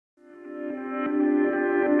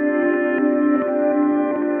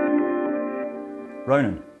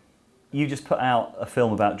Ronan, you just put out a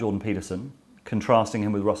film about Jordan Peterson, contrasting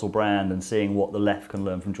him with Russell Brand and seeing what the left can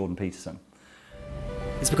learn from Jordan Peterson.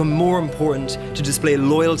 It's become more important to display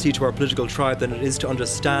loyalty to our political tribe than it is to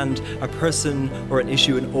understand a person or an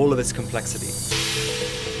issue in all of its complexity.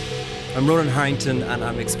 I'm Ronan Harrington, and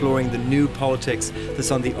I'm exploring the new politics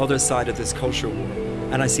that's on the other side of this culture war.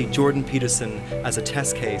 And I see Jordan Peterson as a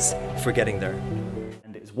test case for getting there.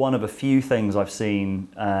 And it's one of a few things I've seen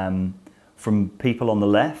from people on the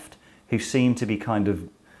left who seem to be kind of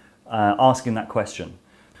asking that question.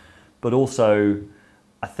 But also,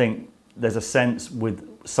 I think there's a sense with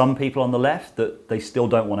some people on the left that they still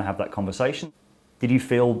don't want to have that conversation. Did you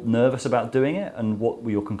feel nervous about doing it, and what were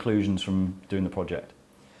your conclusions from doing the project?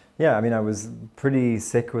 Yeah, I mean, I was pretty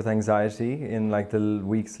sick with anxiety in like the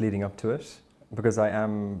weeks leading up to it, because I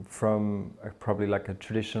am from probably like a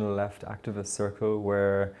traditional left activist circle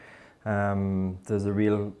where there's a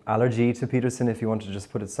real allergy to Peterson, if you want to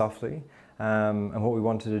just put it softly. And what we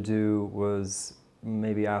wanted to do was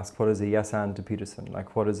maybe ask, what is a yes and to Peterson?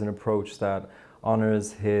 Like, what is an approach that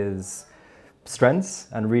honors his strengths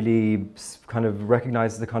and really kind of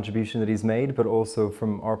recognizes the contribution that he's made, but also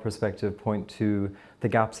from our perspective point to the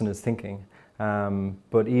gaps in his thinking.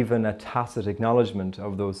 But even a tacit acknowledgement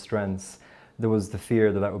of those strengths, there was the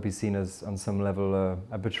fear that that would be seen as, on some level,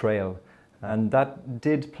 a betrayal. And that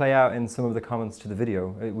did play out in some of the comments to the video.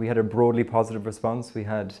 We had a broadly positive response. We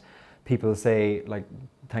had people say, like,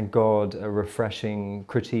 thank God, a refreshing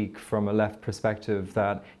critique from a left perspective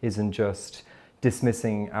that isn't just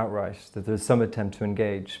dismissing outright, that there's some attempt to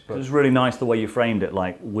engage. But it was really nice the way you framed it.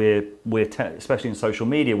 Like, we're especially in social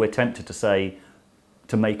media, we're tempted to say,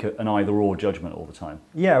 to make an either-or judgment all the time.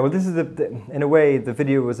 Yeah, well, this is in a way, the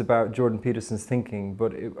video was about Jordan Peterson's thinking,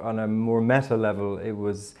 but on a more meta level, it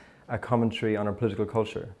was a commentary on our political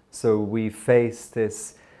culture. So we face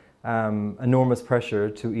this enormous pressure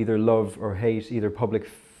to either love or hate either public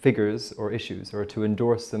figures or issues, or to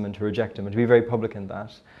endorse them and to reject them, and to be very public in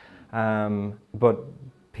that. But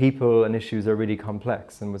people and issues are really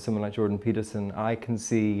complex, and with someone like Jordan Peterson, I can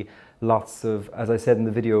see lots of, as I said in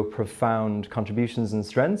the video, profound contributions and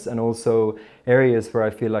strengths, and also areas where I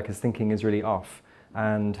feel like his thinking is really off.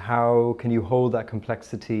 And how can you hold that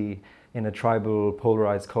complexity in a tribal,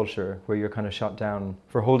 polarized culture where you're kind of shut down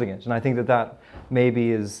for holding it? And I think that that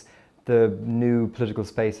maybe is the new political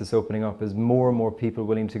space that's opening up, is more and more people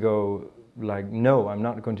willing to go, like, no, I'm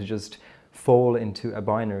not going to just fall into a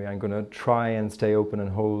binary. I'm going to try and stay open and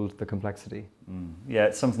hold the complexity. Yeah,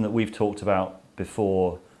 it's something that we've talked about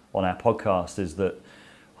before on our podcast, is that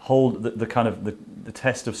the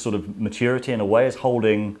test of sort of maturity in a way is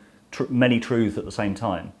holding many truths at the same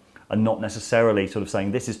time, and not necessarily sort of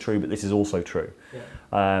saying this is true but this is also true.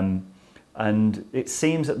 Yeah. And it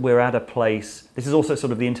seems that we're at a place, this is also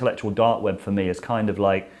sort of the intellectual dark web for me, is kind of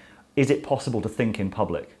like, is it possible to think in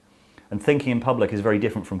public? And thinking in public is very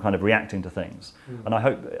different from kind of reacting to things. And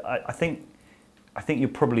I think you're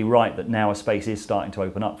probably right that now a space is starting to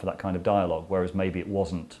open up for that kind of dialogue, whereas maybe it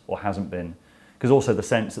wasn't or hasn't been. Because also the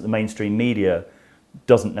sense that the mainstream media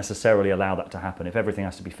doesn't necessarily allow that to happen. If everything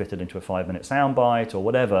has to be fitted into a 5-minute soundbite or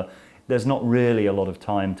whatever, there's not really a lot of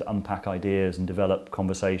time to unpack ideas and develop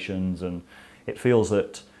conversations, and it feels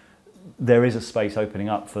that there is a space opening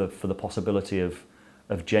up for the possibility of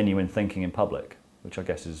genuine thinking in public, which I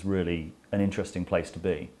guess is really an interesting place to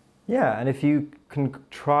be. Yeah, and if you can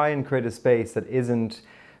try and create a space that isn't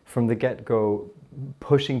from the get-go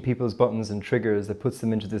pushing people's buttons and triggers that puts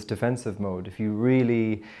them into this defensive mode, if you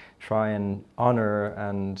really try and honor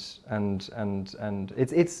and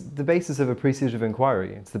it's the basis of appreciative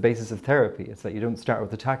inquiry, it's the basis of therapy. It's that you don't start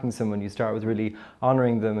with attacking someone, you start with really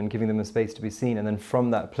honoring them and giving them a space to be seen, and then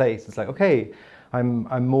from that place it's like, okay,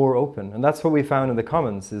 I'm more open. And that's what we found in the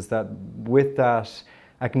comments, is that with that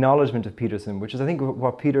acknowledgement of Peterson, which is I think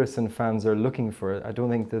what Peterson fans are looking for. I don't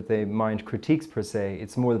think that they mind critiques per se.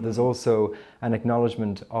 It's more that there's also an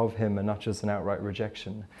acknowledgement of him and not just an outright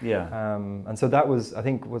rejection. Yeah. And so that was, I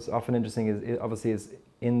think what's often interesting is, obviously, is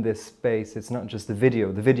in this space, it's not just the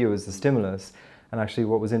video. The video is the stimulus. And actually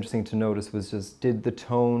what was interesting to notice was just, did the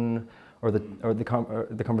tone or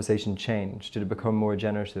the conversation change? Did it become more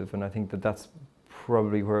generative? And I think that that's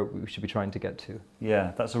probably where we should be trying to get to.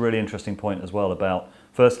 Yeah, that's a really interesting point as well, about,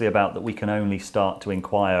 firstly about that we can only start to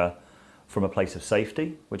inquire from a place of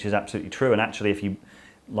safety, which is absolutely true. And actually, if you,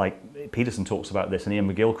 like Peterson talks about this and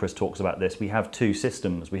Ian McGilchrist talks about this, we have two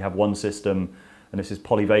systems. We have one system, and this is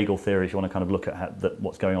polyvagal theory if you want to kind of look at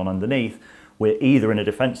what's going on underneath. We're either in a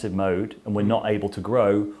defensive mode and we're not able to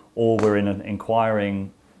grow, or we're in an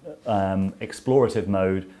inquiring, explorative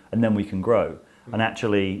mode, and then we can grow. And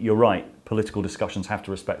actually, you're right, political discussions have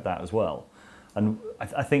to respect that as well. And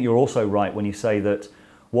I think you're also right when you say that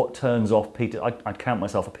what turns off Peter, I count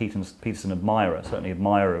myself a Peterson admirer, certainly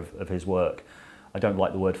admirer of his work. I don't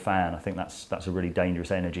like the word fan. I think that's a really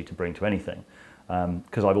dangerous energy to bring to anything.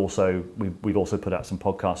 Because we've also put out some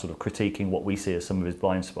podcasts sort of critiquing what we see as some of his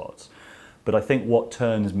blind spots. But I think what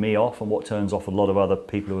turns me off and what turns off a lot of other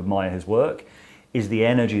people who admire his work is the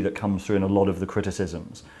energy that comes through in a lot of the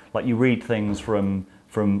criticisms. Like you read things from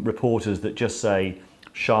reporters that just say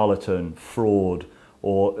charlatan, fraud,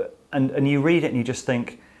 and you read it and you just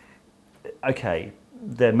think, okay,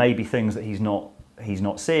 there may be things that he's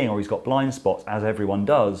not seeing, or he's got blind spots, as everyone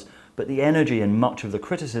does, but the energy in much of the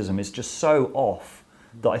criticism is just so off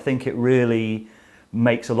that I think it really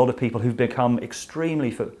makes a lot of people who've become extremely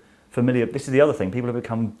familiar. This is the other thing, people have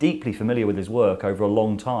become deeply familiar with his work over a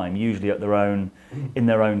long time, usually in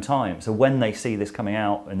their own time. So when they see this coming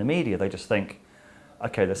out in the media, they just think,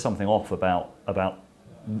 okay, there's something off about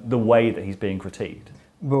the way that he's being critiqued.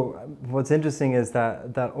 But what's interesting is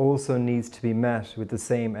that also needs to be met with the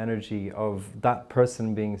same energy of that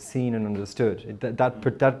person being seen and understood.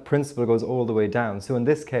 That principle goes all the way down. So in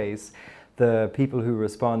this case, the people who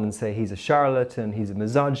respond and say he's a charlatan, he's a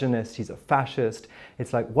misogynist, he's a fascist,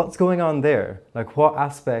 it's like, what's going on there? Like, what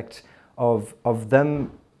aspect of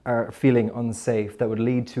them are feeling unsafe that would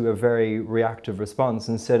lead to a very reactive response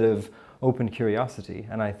instead of open curiosity?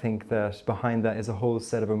 And I think that behind that is a whole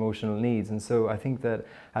set of emotional needs. And so I think that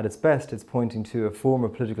at its best, it's pointing to a form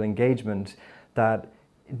of political engagement that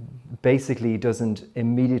basically doesn't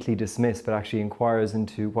immediately dismiss, but actually inquires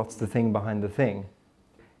into what's the thing behind the thing.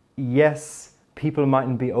 Yes, people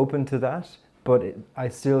mightn't be open to that, but I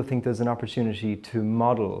still think there's an opportunity to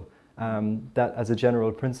model that as a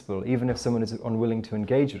general principle, even if someone is unwilling to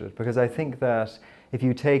engage with it. Because I think that if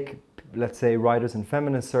you take, let's say, writers in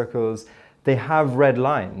feminist circles, they have red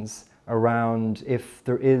lines around if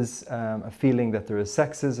there is a feeling that there is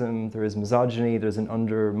sexism, there is misogyny, there's an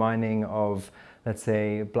undermining of, let's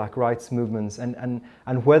say, black rights movements, and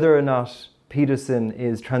whether or not Peterson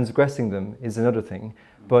is transgressing them is another thing.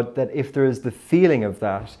 But that if there is the feeling of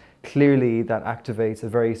that, clearly that activates a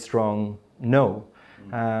very strong no.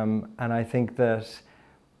 And I think that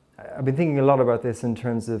I've been thinking a lot about this in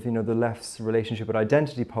terms of, the left's relationship with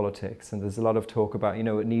identity politics, and there's a lot of talk about,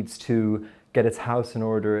 it needs to get its house in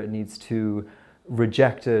order, it needs to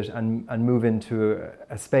reject it and move into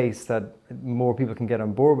a space that more people can get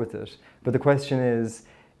on board with it. But the question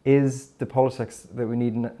is the politics that we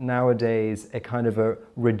need nowadays a kind of a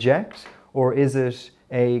reject, or is it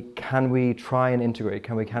a can we try and integrate,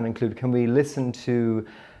 can include, can we listen to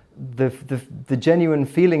the genuine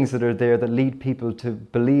feelings that are there that lead people to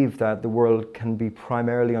believe that the world can be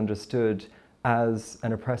primarily understood as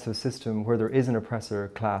an oppressive system where there is an oppressor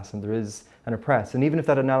class and there is an oppressed. And even if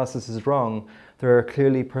that analysis is wrong, there are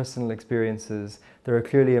clearly personal experiences, there are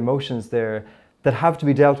clearly emotions there that have to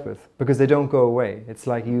be dealt with because they don't go away. It's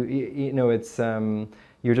like you're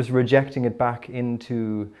just rejecting it back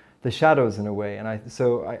into the shadows in a way.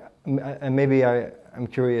 And maybe I'm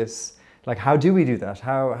curious, like, how do we do that?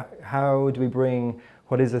 How do we bring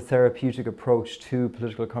what is a therapeutic approach to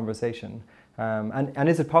political conversation? And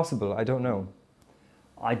is it possible? I don't know.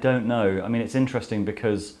 I don't know. I mean, it's interesting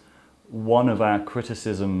because one of our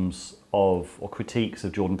criticisms or critiques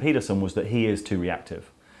of Jordan Peterson was that he is too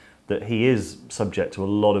reactive, that he is subject to a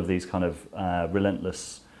lot of these kind of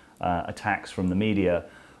relentless attacks from the media,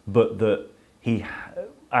 but that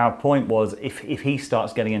our point was if he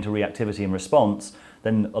starts getting into reactivity and response,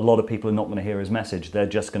 then a lot of people are not going to hear his message. They're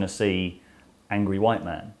just going to see angry white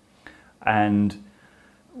man. And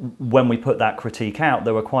when we put that critique out,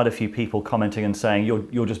 there were quite a few people commenting and saying,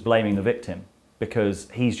 you're just blaming the victim because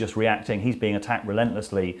he's just reacting, he's being attacked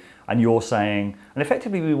relentlessly, and you're saying, and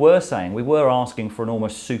effectively we were asking for an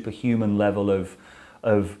almost superhuman level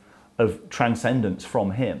of transcendence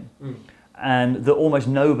from him. And that almost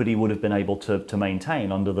nobody would have been able to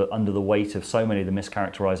maintain under the weight of so many of the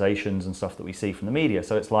mischaracterizations and stuff that we see from the media.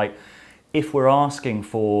 So it's like, if we're asking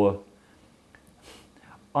for,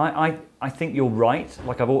 I think you're right.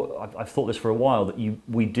 Like I've thought this for a while, that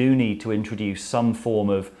we do need to introduce some form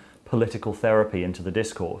of political therapy into the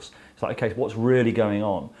discourse. It's like, okay, what's really going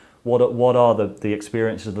on? What are the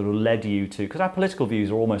experiences that have led you to, because our political views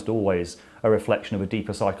are almost always a reflection of a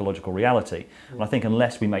deeper psychological reality. And I think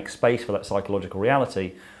unless we make space for that psychological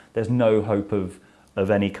reality, there's no hope of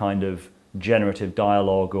any kind of generative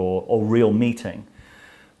dialogue or real meeting.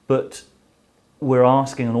 But we're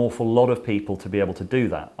asking an awful lot of people to be able to do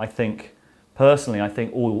that. Personally, I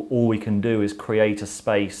think all we can do is create a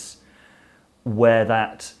space where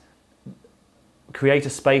that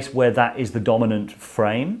is the dominant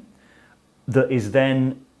frame, that is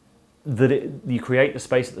then you create the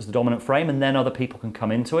space that's the dominant frame, and then other people can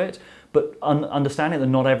come into it, but understanding that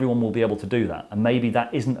not everyone will be able to do that, and maybe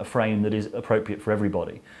that isn't a frame that is appropriate for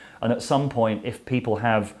everybody. And at some point, if people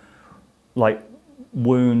have like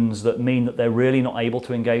wounds that mean that they're really not able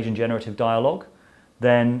to engage in generative dialogue,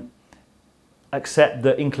 then accept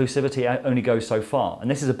that inclusivity only goes so far. And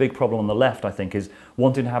this is a big problem on the left, I think, is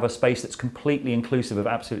wanting to have a space that's completely inclusive of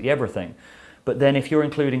absolutely everything. But then if you're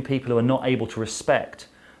including people who are not able to respect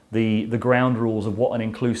the ground rules of what an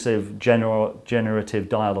inclusive generative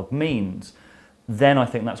dialogue means, then I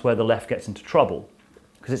think that's where the left gets into trouble,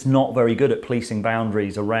 because it's not very good at policing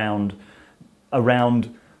boundaries around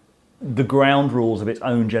the ground rules of its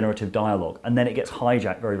own generative dialogue, and then it gets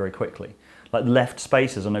hijacked very, very quickly. Like left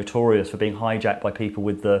spaces are notorious for being hijacked by people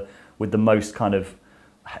with the most kind of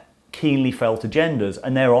keenly felt agendas,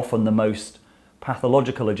 and they're often the most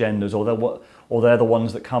pathological agendas, or they're the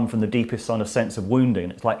ones that come from the deepest kind of sense of wounding.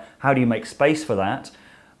 It's like, how do you make space for that,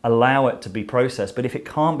 allow it to be processed, but if it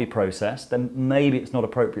can't be processed, then maybe it's not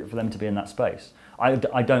appropriate for them to be in that space. I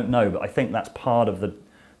don't know, but I think that's part of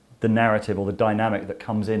the narrative or the dynamic that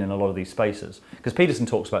comes in a lot of these spaces. Because Peterson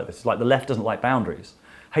talks about this, it's like the left doesn't like boundaries,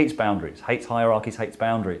 hates hierarchies, hates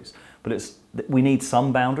boundaries, but we need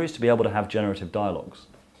some boundaries to be able to have generative dialogues.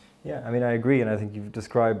 Yeah, I mean, I agree, and I think you've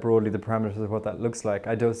described broadly the parameters of what that looks like.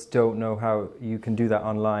 I just don't know how you can do that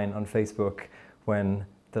online on Facebook when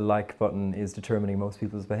the like button is determining most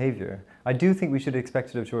people's behavior. I do think we should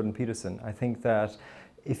expect it of Jordan Peterson. I think that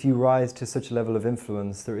if you rise to such a level of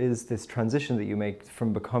influence, there is this transition that you make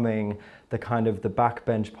from becoming the kind of the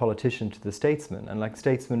backbench politician to the statesman. And like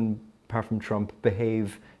statesmen, apart from Trump,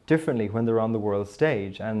 behave differently when they're on the world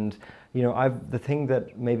stage. And you know, the thing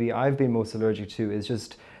that maybe I've been most allergic to is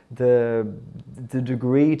just the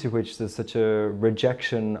degree to which there's such a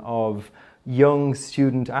rejection of young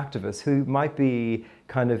student activists who might be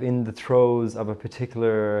kind of in the throes of a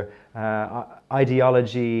particular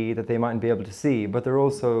ideology that they mightn't be able to see, but they're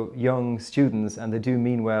also young students and they do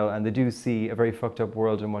mean well and they do see a very fucked up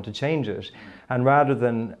world and want to change it. And rather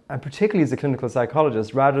than, and particularly as a clinical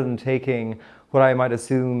psychologist, rather than taking what I might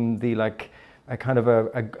assume the like a kind of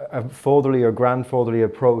a fatherly or grandfatherly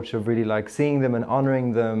approach of really like seeing them and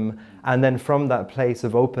honoring them, and then from that place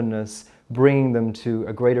of openness bringing them to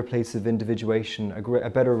a greater place of individuation, a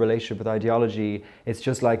better relationship with ideology. It's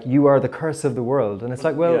just like, you are the curse of the world. And it's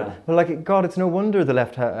like, well, yeah. well, like, God, it's no wonder the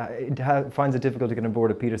left finds it difficult to get on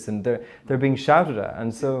board with Peterson. They're being shouted at.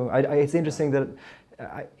 And so it's interesting that,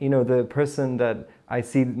 you know, the person that I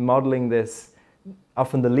see modeling this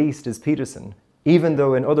often the least is Peterson. Even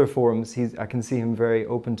though in other forums, I can see him very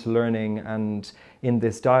open to learning and in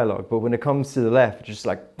this dialogue. But when it comes to the left, it's just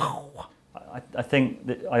like, I think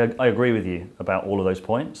that I agree with you about all of those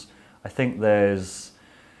points. I think there's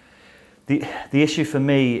the issue for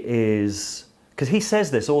me is, because he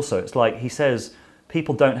says this also, it's like he says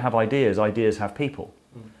people don't have ideas, ideas have people.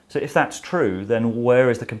 So if that's true, then where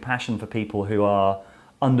is the compassion for people who are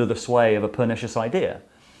under the sway of a pernicious idea?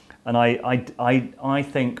 And I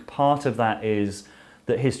think part of that is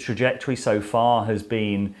that his trajectory so far has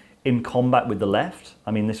been in combat with the left.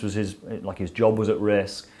 I mean, this was his job was at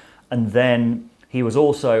risk. And then he was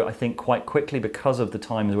also, I think, quite quickly, because of the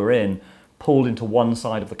times we're in, pulled into one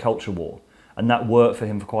side of the culture war. And that worked for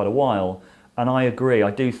him for quite a while. And I agree.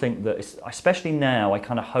 I do think that, especially now, I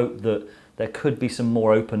kind of hope that there could be some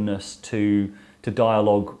more openness to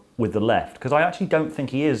dialogue with the left. Because I actually don't think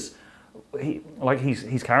he is,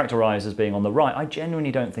 he's characterized as being on the right. I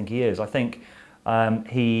genuinely don't think he is. I think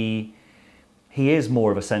he is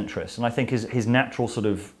more of a centrist. And I think his natural sort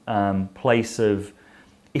of place of,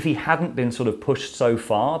 if he hadn't been sort of pushed so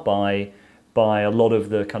far by a lot of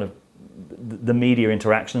the kind of the media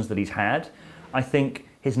interactions that he's had, I think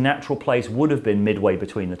his natural place would have been midway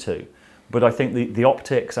between the two. But I think the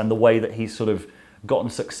optics and the way that he's sort of gotten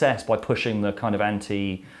success by pushing the kind of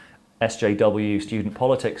anti-SJW student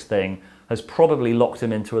politics thing has probably locked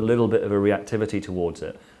him into a little bit of a reactivity towards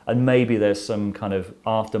it. And maybe there's some kind of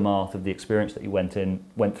aftermath of the experience that he went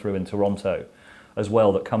through in Toronto as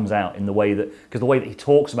well that comes out in the way that, because the way that he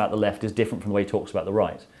talks about the left is different from the way he talks about the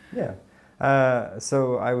right. Yeah.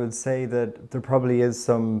 So I would say that there probably is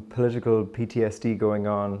some political PTSD going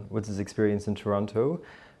on with his experience in Toronto.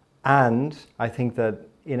 And I think that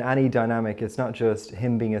in any dynamic, it's not just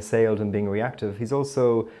him being assailed and being reactive, he's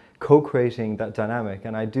also co-creating that dynamic.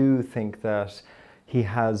 And I do think that he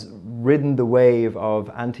has ridden the wave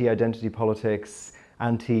of anti-identity politics,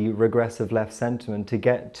 anti-regressive left sentiment to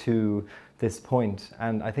get to this point.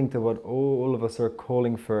 And I think that what all of us are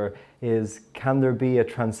calling for is, can there be a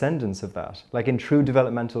transcendence of that? Like in true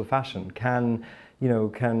developmental fashion, can you know,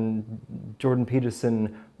 can Jordan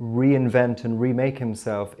Peterson reinvent and remake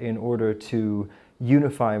himself in order to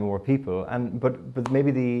unify more people? And but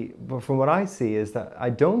maybe but from what I see is that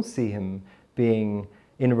I don't see him being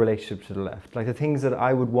in a relationship to the left. Like, the things that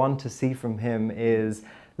I would want to see from him is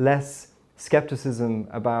less skepticism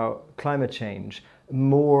about climate change,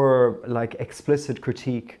 more like explicit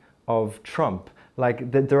critique of Trump.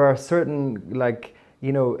 Like, there are certain, like,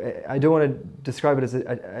 you know, I don't want to describe it as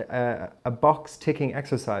a box ticking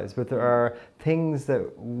exercise, but there are things that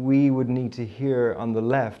we would need to hear on the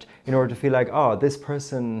left in order to feel like, oh, this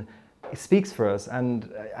person speaks for us.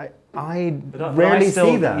 And I rarely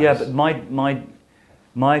see that. Yeah, but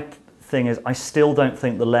my thing is, I still don't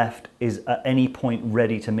think the left is at any point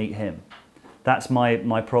ready to meet him. That's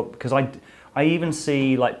my problem, because I even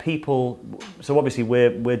see, like, people. So obviously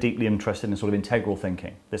we're deeply interested in sort of integral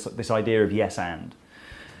thinking, this idea of yes and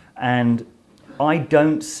I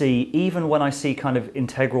don't see, even when I see kind of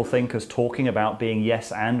integral thinkers talking about being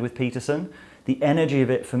yes and with Peterson, the energy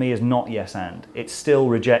of it for me is not yes and. It's still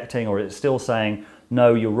rejecting, or it's still saying,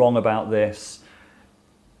 no, you're wrong about this.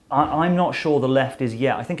 I'm not sure the left is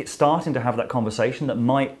yet. I think it's starting to have that conversation that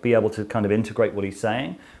might be able to kind of integrate what he's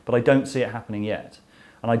saying, but I don't see it happening yet.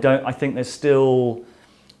 And I think there's still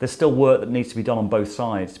work that needs to be done on both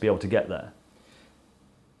sides to be able to get there.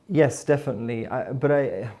 Yes, definitely.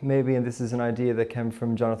 Maybe, and this is an idea that came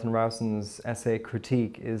from Jonathan Rowson's essay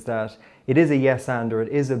Critique, is that it is a yes and, or it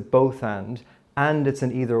is a both and it's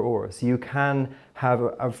an either or. So you can have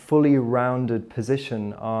a fully rounded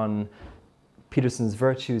position on Peterson's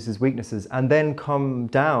virtues, his weaknesses, and then come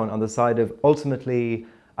down on the side of, ultimately,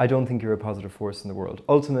 I don't think you're a positive force in the world.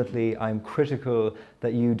 Ultimately, I'm critical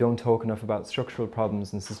that you don't talk enough about structural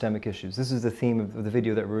problems and systemic issues. This is the theme of the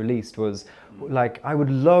video that we released, was like, I would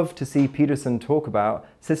love to see Peterson talk about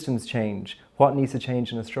systems change, what needs to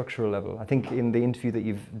change on a structural level. I think in the interview that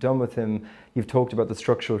you've done with him, you've talked about the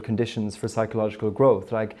structural conditions for psychological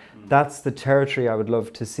growth. Like, that's the territory I would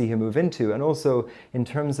love to see him move into. And also in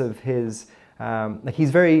terms of his, like,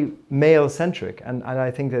 he's very male-centric, and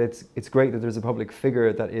I think that it's great that there's a public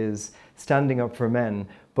figure that is standing up for men,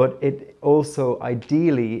 but it also,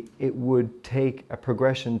 ideally, it would take a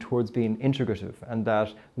progression towards being integrative, and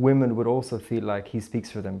that women would also feel like he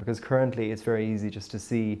speaks for them, because currently it's very easy just to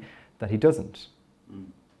see that he doesn't.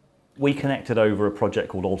 We connected over a project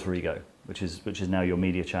called Alter Ego, which is now your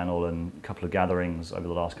media channel and a couple of gatherings over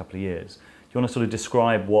the last couple of years. Do you want to sort of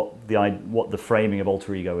describe what the framing of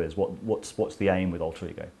Alter Ego is? What's the aim with Alter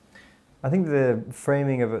Ego? I think the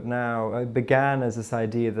framing of it now began as this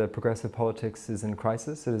idea that progressive politics is in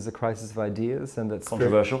crisis. It is a crisis of ideas, and that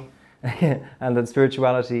controversial, and that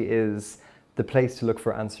spirituality is the place to look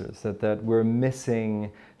for answers. That we're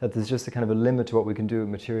missing. That there's just a kind of a limit to what we can do with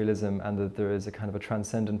materialism, and that there is a kind of a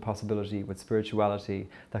transcendent possibility with spirituality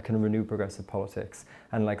that can renew progressive politics.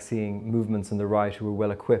 And like seeing movements on the right who are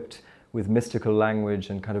well equipped with mystical language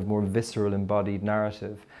and kind of more visceral embodied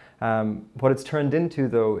narrative. What it's turned into,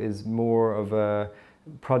 though, is more of a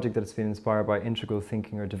project that's been inspired by integral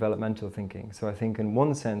thinking or developmental thinking. So I think in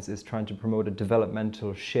one sense is trying to promote a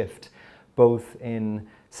developmental shift, both in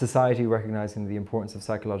society recognizing the importance of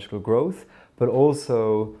psychological growth, but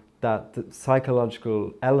also that the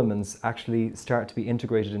psychological elements actually start to be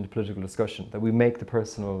integrated into political discussion, that we make the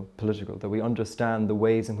personal political, that we understand the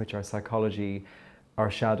ways in which our psychology, our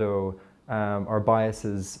shadow, our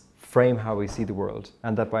biases frame how we see the world,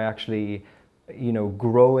 and that by actually, you know,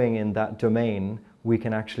 growing in that domain, we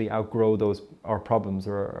can actually outgrow our problems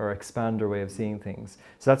or expand our way of seeing things.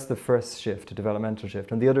 So that's the first shift, a developmental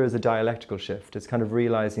shift. And the other is a dialectical shift. It's kind of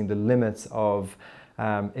realizing the limits of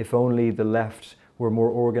if only the left were more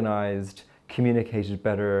organized, communicated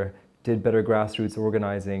better, did better grassroots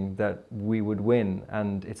organizing, that we would win.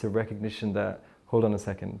 And it's a recognition that, hold on a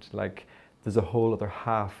second, like, there's a whole other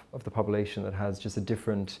half of the population that has just a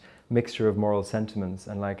different mixture of moral sentiments,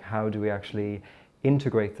 and like, how do we actually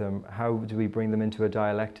integrate them? How do we bring them into a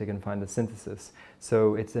dialectic and find a synthesis?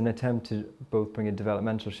 So it's an attempt to both bring a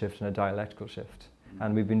developmental shift and a dialectical shift.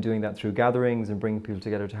 And we've been doing that through gatherings and bringing people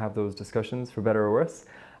together to have those discussions, for better or worse.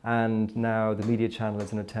 And now the media channel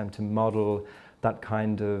is an attempt to model that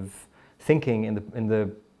kind of thinking in the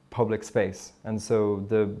public space. And so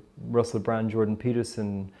the Russell Brand, Jordan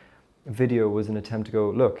Peterson video was an attempt to go,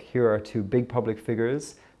 look, here are two big public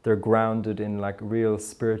figures. They're grounded in like real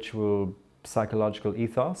spiritual, psychological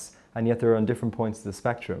ethos, and yet they're on different points of the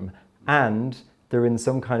spectrum. And they're in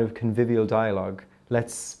some kind of convivial dialogue.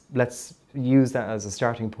 Let's use that as a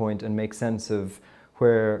starting point and make sense of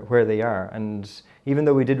where they are. And even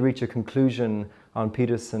though we did reach a conclusion on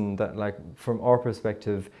Peterson that, like, from our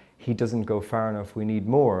perspective, he doesn't go far enough, we need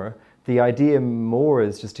more. The idea more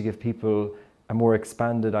is just to give people a more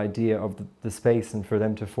expanded idea of the space and for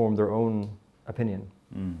them to form their own opinion.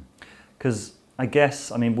 Because I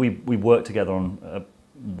guess, I mean, we worked together on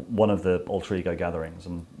one of the alter ego gatherings,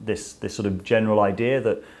 and this sort of general idea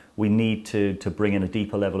that we need to bring in a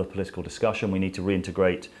deeper level of political discussion. We need to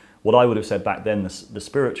reintegrate what I would have said back then, the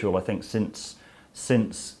spiritual. I think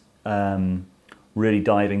since really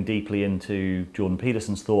diving deeply into Jordan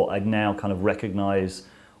Peterson's thought, I'd now kind of recognise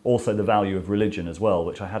also the value of religion as well,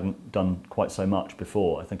 which I hadn't done quite so much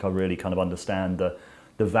before. I think I really kind of understand the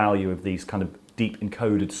value of these kind of deep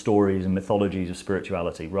encoded stories and mythologies of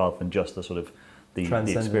spirituality, rather than just the sort of the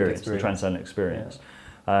experience, the transcendent experience.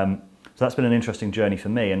 Yeah. So that's been an interesting journey for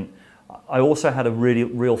me, and I also had a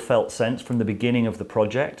real felt sense from the beginning of the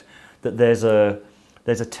project that there's a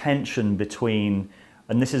tension between,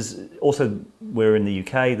 and this is also, we're in the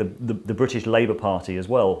UK, the British Labour Party as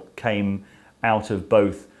well came out of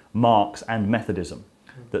both Marx and Methodism.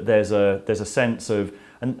 That there's a sense of,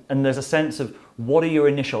 and there's a sense of, what are your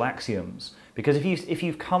initial axioms? Because if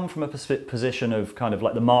you've come from a position of kind of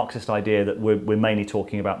like the Marxist idea that we're mainly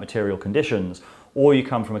talking about material conditions, or you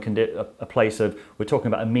come from a place of, we're talking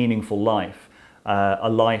about a meaningful life, a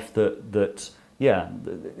life that yeah,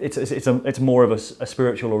 it's more of a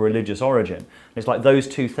spiritual or religious origin. It's like those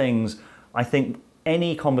two things. I think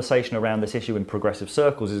any conversation around this issue in progressive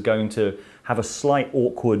circles is going to have a slight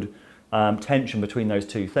awkward tension between those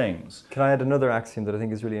two things. Can I add another axiom that I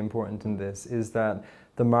think is really important in this, is that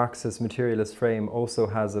the Marxist materialist frame also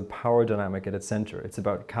has a power dynamic at its center. It's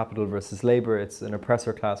about capital versus labor, it's an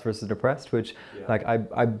oppressor class versus an oppressed, which like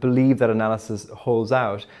I believe that analysis holds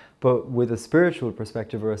out. But with a spiritual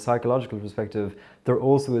perspective or a psychological perspective, there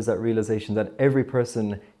also is that realization that every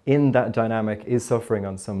person in that dynamic is suffering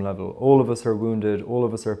on some level. All of us are wounded, all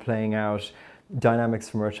of us are playing out dynamics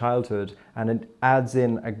from our childhood, and it adds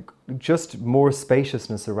in just more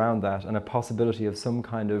spaciousness around that and a possibility of some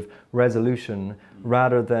kind of resolution,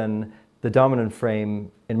 rather than the dominant frame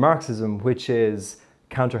in Marxism, which is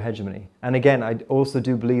counter-hegemony. And again, I also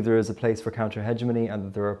do believe there is a place for counter-hegemony, and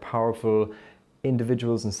that there are powerful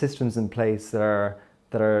individuals and systems in place that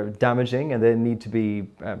are damaging, and they need to be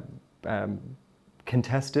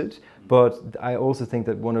contested. But I also think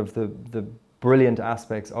that one of the brilliant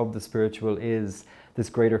aspects of the spiritual is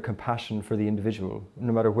this greater compassion for the individual,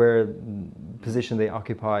 no matter where position they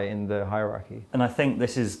occupy in the hierarchy. And I think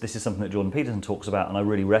this is something that Jordan Peterson talks about, and I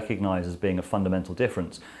really recognise as being a fundamental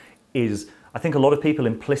difference, is I think a lot of people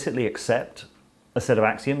implicitly accept a set of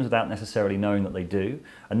axioms without necessarily knowing that they do.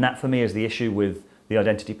 And that for me is the issue with the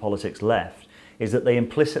identity politics left, is that they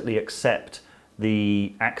implicitly accept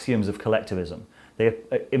the axioms of collectivism. They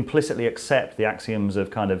implicitly accept the axioms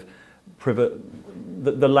of kind of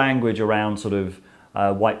the language around sort of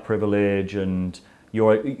white privilege, and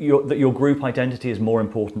that your group identity is more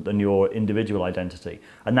important than your individual identity.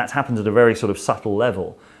 And that happens at a very sort of subtle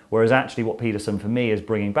level. Whereas actually what Peterson for me is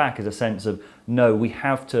bringing back is a sense of, no, we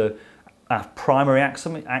have to, our primary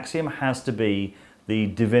axiom has to be the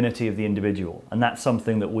divinity of the individual. And that's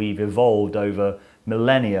something that we've evolved over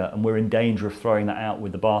millennia, and we're in danger of throwing that out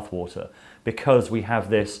with the bathwater, because we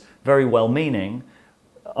have this very well-meaning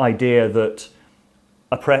idea that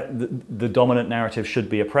the dominant narrative should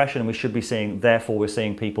be oppression, and we should be seeing, therefore we're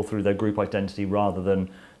seeing people through their group identity rather than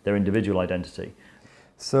their individual identity.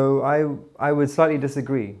 So I would slightly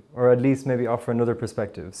disagree, or at least maybe offer another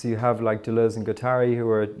perspective. So you have like Deleuze and Guattari, who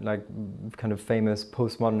are like kind of famous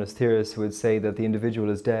postmodernist theorists, who would say that the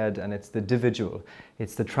individual is dead and it's the dividual.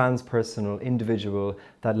 It's the transpersonal individual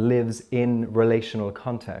that lives in relational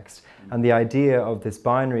context. And the idea of this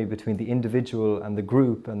binary between the individual and the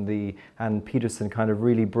group, and Peterson kind of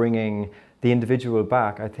really bringing the individual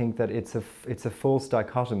back, I think that it's a false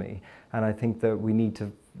dichotomy. And I think that we need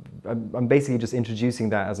to, I'm basically just introducing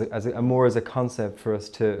that as a concept for us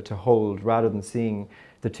to hold, rather than seeing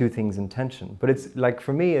the two things in tension. But it's like,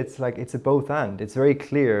 for me, it's like, it's a both and. It's very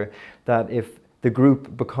clear that if the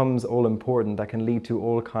group becomes all important, that can lead to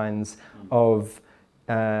all kinds of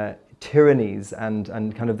tyrannies and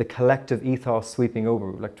kind of the collective ethos sweeping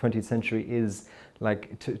over. Like 20th century is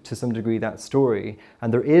like to some degree that story.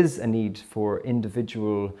 And there is a need for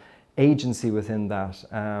individual agency within that,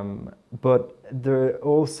 but there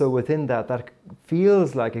also within that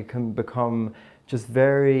feels like it can become just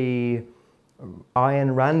very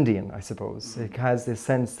Ayn Randian, I suppose. It has this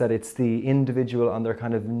sense that it's the individual on their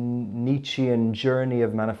kind of Nietzschean journey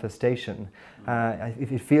of manifestation.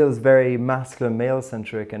 It feels very masculine,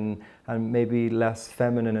 male-centric, and maybe less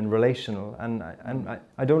feminine and relational. And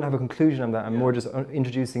I don't have a conclusion on that. I'm more just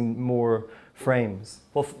introducing more frames?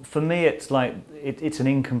 Well, for me, it's like it's an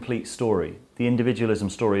incomplete story. The individualism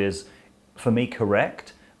story is, for me,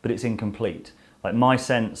 correct, but it's incomplete. Like my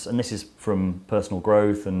sense, and this is from personal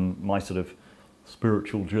growth and my sort of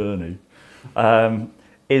spiritual journey,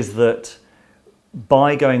 is that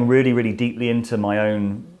by going really, really deeply into my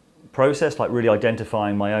own process, like really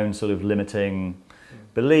identifying my own sort of limiting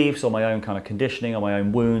beliefs or my own kind of conditioning or my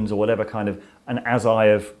own wounds or whatever kind of, and as I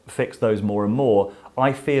have fixed those more and more,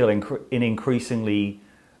 I feel in increasingly,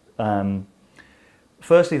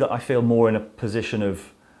 firstly that I feel more in a position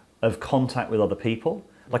of contact with other people.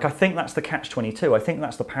 Like I think that's the catch-22. I think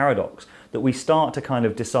that's the paradox, that we start to kind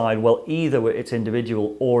of decide, well, either it's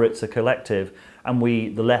individual or it's a collective, and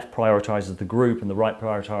the left prioritises the group and the right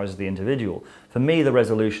prioritises the individual. For me, the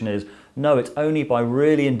resolution is, no, it's only by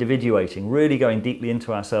really individuating, really going deeply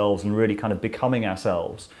into ourselves and really kind of becoming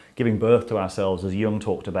ourselves, giving birth to ourselves, as Jung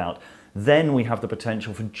talked about, then we have the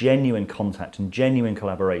potential for genuine contact and genuine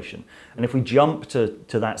collaboration. And if we jump to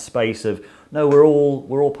that space of, no, we're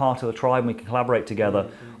all part of the tribe and we can collaborate together,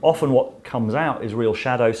 often what comes out is real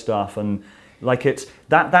shadow stuff, and like it's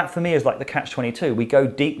that for me is like the catch-22. We go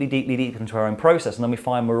deeply, deeply, deep into our own process, and then we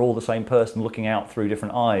find we're all the same person looking out through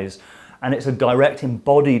different eyes, and it's a direct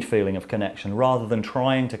embodied feeling of connection rather than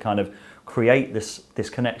trying to kind of create this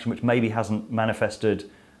connection which maybe hasn't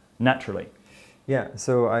manifested naturally. Yeah,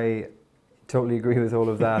 so I totally agree with all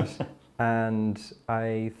of that. And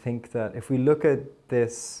I think that if we look at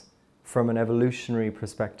this from an evolutionary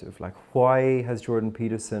perspective, like why has Jordan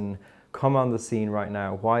Peterson come on the scene right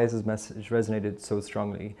now? Why has his message resonated so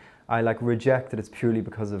strongly? I like reject that it's purely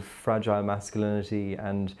because of fragile masculinity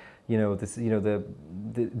and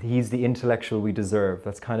he's the intellectual we deserve.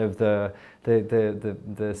 That's kind of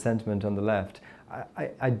the sentiment on the left.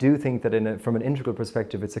 I do think that from an integral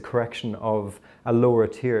perspective, it's a correction of a lower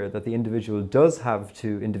tier that the individual does have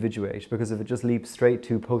to individuate, because if it just leaps straight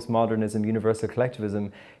to postmodernism, universal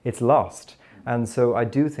collectivism, it's lost. And so I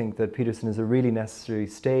do think that Peterson is a really necessary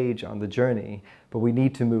stage on the journey, but we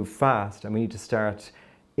need to move fast and we need to start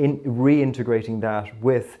reintegrating that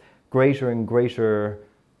with greater and greater,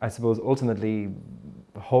 I suppose, ultimately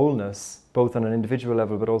wholeness, both on an individual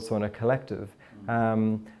level but also on a collective.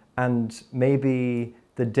 And maybe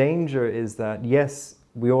the danger is that, yes,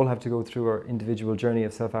 we all have to go through our individual journey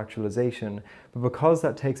of self-actualization, but because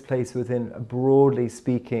that takes place within a broadly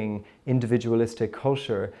speaking individualistic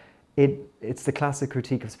culture, it's the classic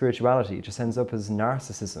critique of spirituality. It just ends up as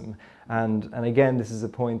narcissism. And again, this is a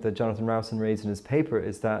point that Jonathan Rowson raised in his paper,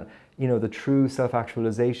 is that the true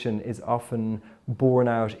self-actualization is often born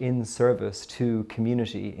out in service to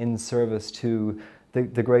community, in service to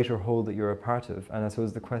the greater whole that you're a part of. And I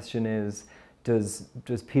suppose the question is, does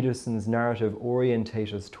Peterson's narrative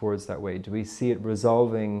orientate us towards that way? Do we see it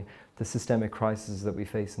resolving the systemic crises that we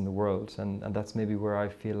face in the world? And that's maybe where I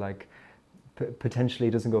feel like potentially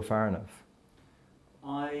it doesn't go far enough.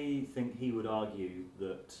 I think he would argue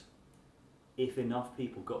that if enough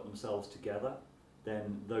people got themselves together,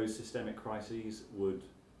 then those systemic crises would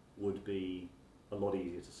be a lot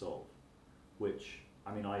easier to solve, which,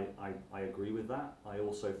 I mean, I agree with that. I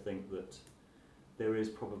also think that there is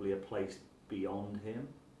probably a place beyond him,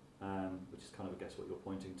 which is kind of, I guess, what you're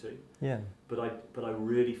pointing to. Yeah. But I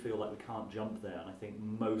really feel like we can't jump there, and I think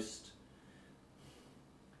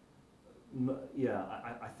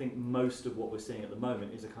I think most of what we're seeing at the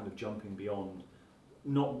moment is a kind of jumping beyond,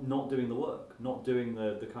 not doing the work, not doing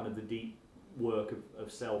the kind of the deep work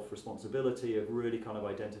of self-responsibility, of really kind of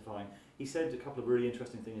identifying. He said a couple of really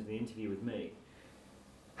interesting things in the interview with me.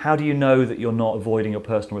 How do you know that you're not avoiding your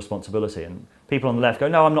personal responsibility? And people on the left go,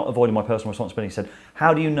 no, I'm not avoiding my personal responsibility. He said,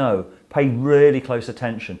 how do you know? Pay really close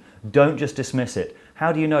attention. Don't just dismiss it.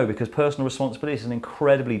 How do you know? Because personal responsibility is an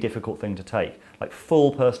incredibly difficult thing to take. Like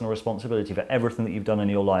full personal responsibility for everything that you've done in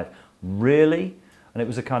your life. Really? And it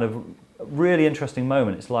was a kind of really interesting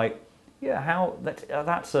moment. It's like, yeah,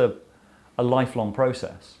 that's a lifelong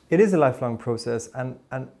process. It is a lifelong process. And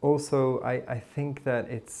also I think that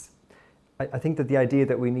I think that the idea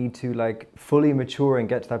that we need to like fully mature and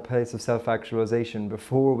get to that place of self-actualization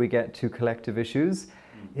before we get to collective issues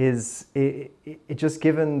is it just,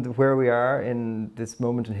 given where we are in this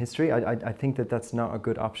moment in history, I think that that's not a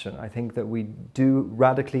good option. I think that we do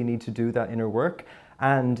radically need to do that inner work,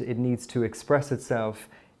 and it needs to express itself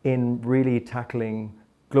in really tackling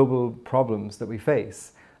global problems that we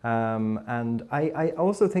face. And I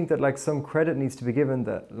also think that like some credit needs to be given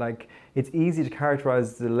that like it's easy to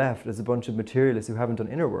characterize the left as a bunch of materialists who haven't done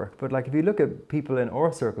inner work. But like if you look at people in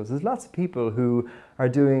our circles, there's lots of people who are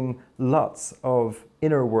doing lots of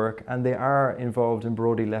inner work, and they are involved in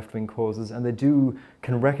broadly left-wing causes, and they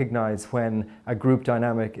can recognize when a group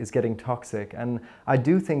dynamic is getting toxic. And I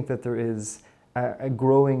do think that there is a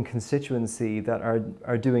growing constituency that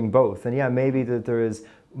are doing both. And yeah, maybe that there is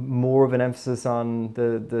more of an emphasis on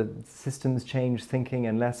the systems change thinking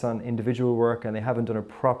and less on individual work, and they haven't done a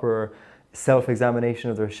proper self-examination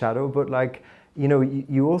of their shadow. But like, you know,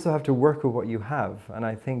 you also have to work with what you have. And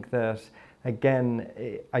I think that, again,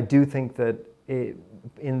 I do think that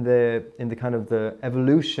in the kind of the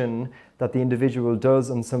evolution that the individual does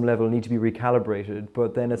on some level need to be recalibrated,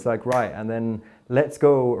 but then it's like, right, and then let's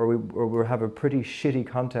go, or we'll have a pretty shitty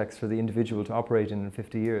context for the individual to operate in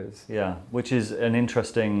 50 years. Yeah, which is an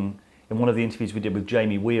interesting, in one of the interviews we did with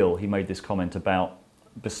Jamie Wheel, he made this comment about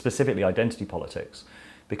specifically identity politics,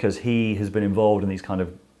 because he has been involved in these kind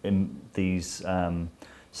of,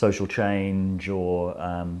 social change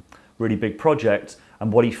or really big projects,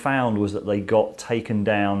 and what he found was that they got taken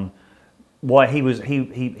down. Why he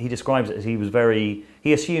describes it as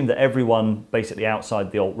he assumed that everyone basically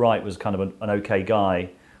outside the alt-right was kind of an okay guy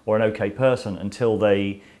or an okay person until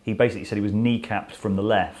he basically said he was kneecapped from the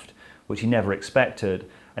left, which he never expected.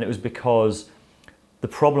 And it was because the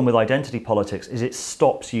problem with identity politics is it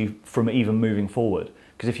stops you from even moving forward.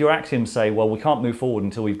 Because if your axioms say, well, we can't move forward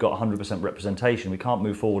until we've got 100% representation, we can't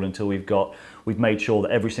move forward until we've made sure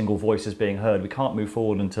that every single voice is being heard, we can't move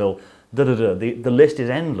forward until the list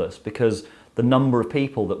is endless, because the number of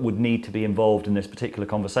people that would need to be involved in this particular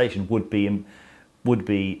conversation would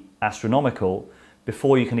be astronomical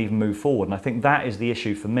before you can even move forward. And I think that is the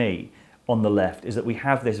issue for me on the left, is that we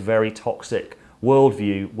have this very toxic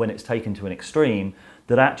worldview when it's taken to an extreme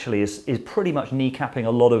that actually is pretty much kneecapping a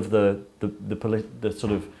lot of the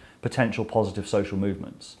sort of potential positive social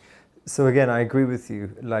movements. So again, I agree with you.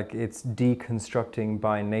 Like, it's deconstructing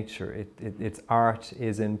by nature. Its art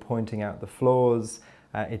is in pointing out the flaws.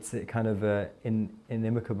 It's kind of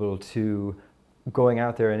inimical to going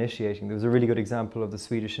out there initiating. There was a really good example of the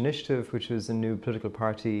Swedish Initiative, which was a new political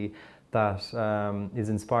party that is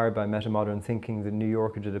inspired by metamodern thinking. The New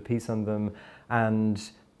Yorker did a piece on them, and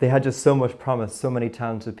they had just so much promise, so many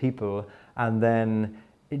talented people, and then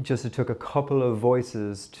it took a couple of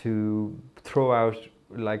voices to throw out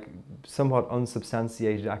like somewhat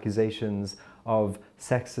unsubstantiated accusations of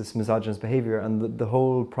sexist, misogynist behavior, and the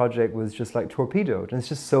whole project was just like torpedoed. And it's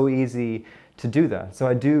just so easy to do that. So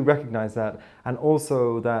I do recognize that, and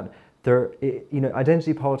also that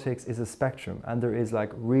identity politics is a spectrum, and there is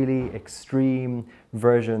like really extreme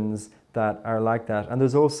versions that are like that, and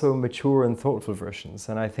there's also mature and thoughtful versions.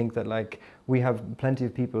 And I think that like we have plenty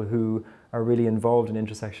of people who are really involved in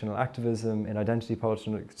intersectional activism, in identity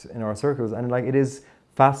politics in our circles, and like it is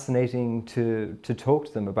fascinating to talk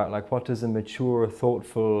to them about like what does a mature,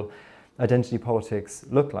 thoughtful identity politics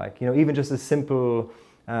look like. You know, even just a simple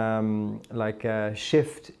like a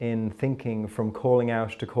shift in thinking from calling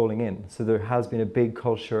out to calling in. So there has been a big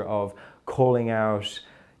culture of calling out,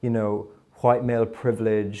 you know, white male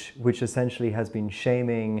privilege, which essentially has been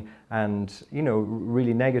shaming and, you know,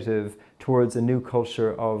 really negative, towards a new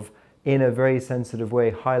culture of, in a very sensitive way,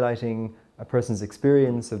 highlighting a person's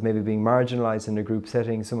experience of maybe being marginalized in a group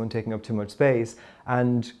setting, someone taking up too much space,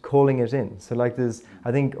 and calling it in. So like there's,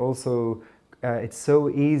 I think also, it's so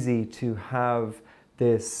easy to have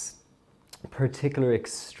this particular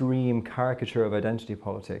extreme caricature of identity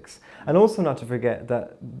politics. And also not to forget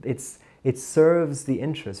that it serves the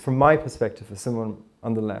interest, from my perspective as someone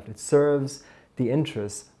on the left, it serves the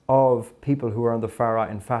interests of people who are on the far right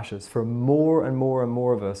and fascists for more and more and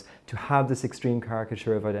more of us to have this extreme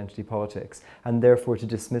caricature of identity politics, and therefore to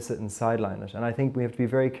dismiss it and sideline it. And I think we have to be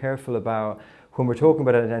very careful about, when we're talking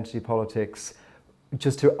about identity politics,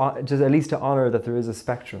 just at least to honour that there is a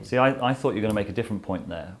spectrum. See, I thought you were going to make a different point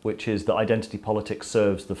there, which is that identity politics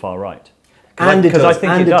serves the far right. And it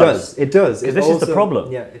does. It does. Because this is the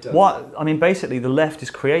problem. Yeah, it does. Basically, the left is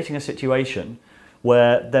creating a situation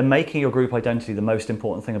where they're making your group identity the most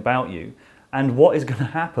important thing about you, and what is going to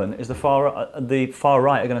happen is the far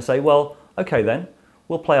right are going to say, well, okay then,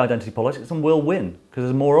 we'll play identity politics and we'll win because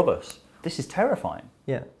there's more of us. This is terrifying.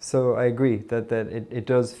 Yeah, so I agree that it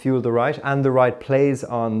does fuel the right, and the right plays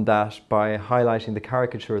on that by highlighting the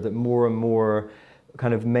caricature that more and more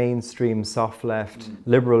kind of mainstream soft left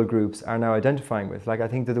liberal groups are now identifying with. Like, I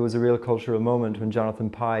think that there was a real cultural moment when Jonathan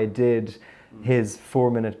Pye did his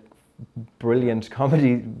 4-minute brilliant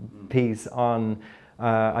comedy piece on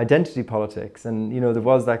identity politics, and there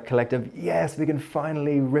was that collective, yes, we can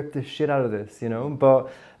finally rip the shit out of this,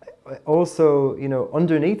 but also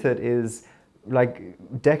underneath it is like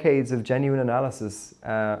decades of genuine analysis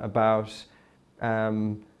about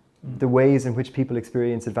the ways in which people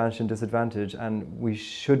experience advantage and disadvantage, and we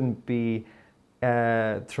shouldn't be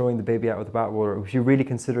throwing the baby out with the bathwater. We should be really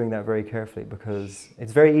considering that very carefully, because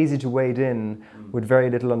it's very easy to wade in with very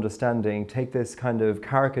little understanding, take this kind of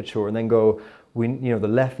caricature and then go, the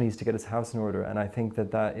left needs to get its house in order. And I think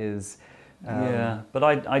that is... yeah, but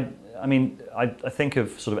I think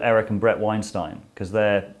of sort of Eric and Brett Weinstein, because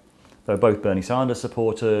they're both Bernie Sanders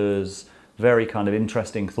supporters, very kind of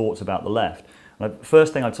interesting thoughts about the left. And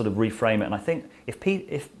first thing I'd sort of reframe it, and I think if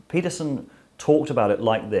Peterson talked about it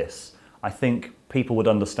like this, I think people would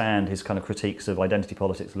understand his kind of critiques of identity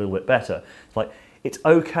politics a little bit better. It's like, it's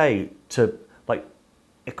okay to, like,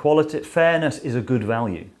 equality, fairness is a good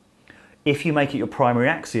value. If you make it your primary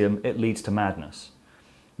axiom, it leads to madness,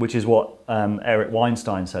 which is what Eric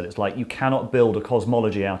Weinstein said. It's like, you cannot build a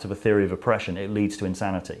cosmology out of a theory of oppression. It leads to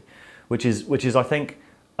insanity, which is I think,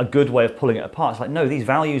 a good way of pulling it apart. It's like, no, these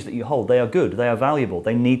values that you hold, they are good, they are valuable,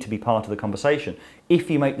 they need to be part of the conversation.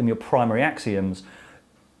 If you make them your primary axioms,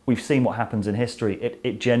 we've seen what happens in history.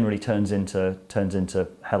 It generally turns into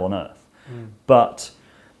hell on earth. But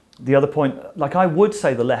the other point, like, I would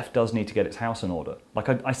say the left does need to get its house in order. Like,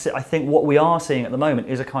 I think what we are seeing at the moment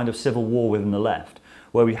is a kind of civil war within the left,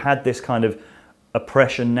 where we had this kind of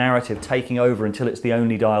oppression narrative taking over until it's the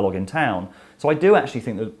only dialogue in town. So I do actually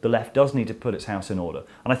think that the left does need to put its house in order.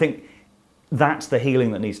 And I think that's the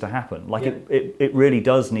healing that needs to happen. Like, it really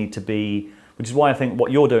does need to be, which is why I think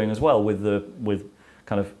what you're doing as well with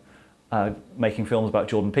kind of making films about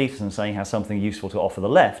Jordan Peterson, saying how something useful to offer the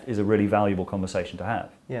left is a really valuable conversation to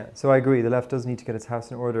have. Yeah, so I agree. The left does need to get its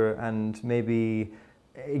house in order, and maybe,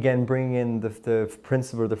 again, bring in the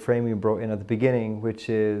principle or the frame we brought in at the beginning, which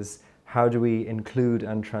is how do we include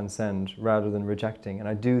and transcend rather than rejecting. And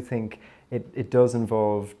I do think it does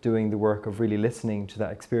involve doing the work of really listening to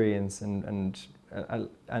that experience and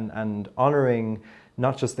honouring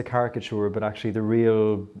not just the caricature, but actually the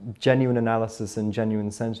real genuine analysis and genuine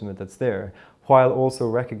sentiment that's there, while also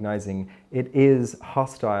recognizing it is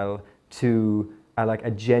hostile to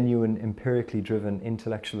a genuine, empirically driven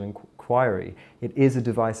intellectual inquiry. It is a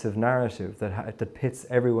divisive narrative that pits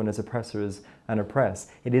everyone as oppressors and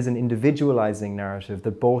oppressed. It is an individualizing narrative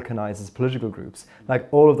that balkanizes political groups. Like,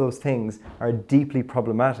 all of those things are deeply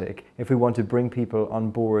problematic if we want to bring people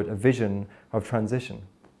on board a vision of transition.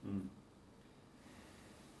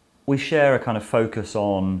 We share a kind of focus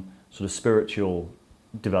on sort of spiritual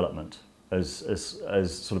development as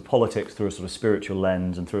sort of politics through a sort of spiritual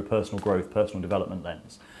lens and through a personal growth, personal development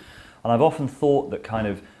lens. And I've often thought that kind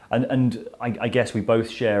of, and I guess we both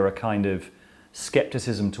share a kind of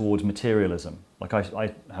skepticism towards materialism. Like,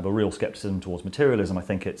 I have a real skepticism towards materialism. I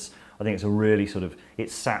think it's a really sort of, it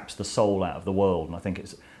saps the soul out of the world. And I think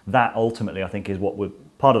that ultimately, I think, is what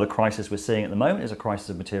part of the crisis we're seeing at the moment is a crisis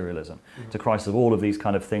of materialism. It's a crisis of all of these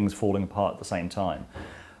kind of things falling apart at the same time.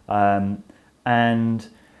 And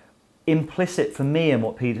implicit for me in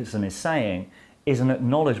what Peterson is saying is an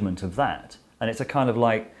acknowledgement of that. And it's a kind of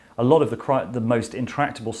like, a lot of the most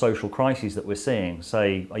intractable social crises that we're seeing,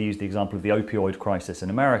 say, I use the example of the opioid crisis in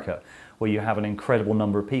America, where you have an incredible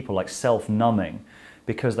number of people like self-numbing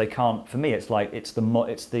because they can't, for me, it's like, it's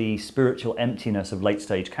the spiritual emptiness of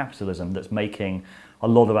late-stage capitalism that's making a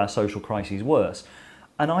lot of our social crises worse.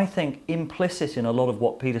 And I think implicit in a lot of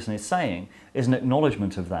what Peterson is saying is an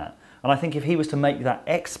acknowledgement of that. And I think if he was to make that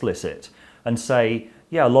explicit and say,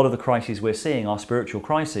 yeah, a lot of the crises we're seeing are spiritual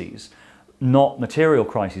crises, not material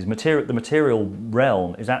crises. The material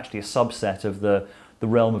realm is actually a subset of the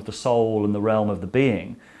realm of the soul and the realm of the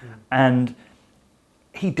being. And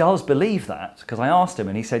he does believe that, because I asked him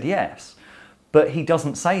and he said yes. But he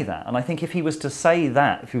doesn't say that. And I think if he was to say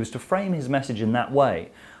that, if he was to frame his message in that way,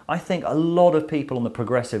 I think a lot of people on the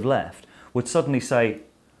progressive left would suddenly say,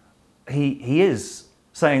 he is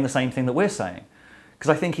saying the same thing that we're saying. Because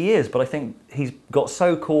I think he is, but I think he's got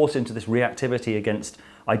so caught into this reactivity against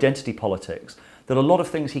identity politics that a lot of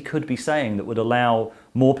things he could be saying that would allow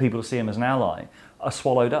more people to see him as an ally are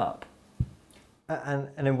swallowed up. And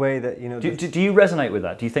in a way that, Do you resonate with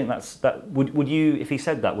that? Do you think would you, if he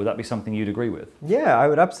said that, would that be something you'd agree with? Yeah, I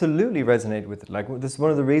would absolutely resonate with it. Like, this is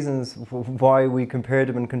one of the reasons why we compared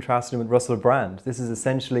him and contrasted him with Russell Brand. This is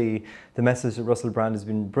essentially the message that Russell Brand has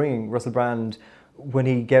been bringing. Russell Brand when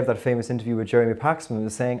he gave that famous interview with Jeremy Paxman,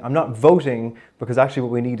 was saying, I'm not voting because actually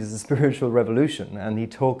what we need is a spiritual revolution. And he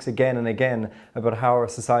talks again and again about how our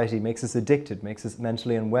society makes us addicted, makes us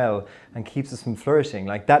mentally unwell, and keeps us from flourishing.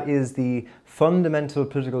 Like, that is the fundamental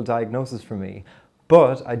political diagnosis for me.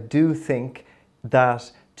 But I do think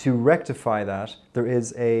that to rectify that, there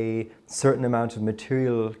is a certain amount of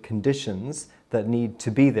material conditions that need to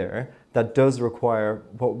be there that does require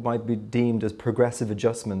what might be deemed as progressive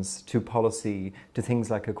adjustments to policy, to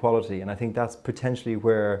things like equality. And I think that's potentially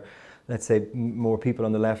where, let's say, more people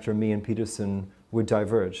on the left or me and Peterson would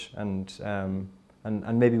diverge. And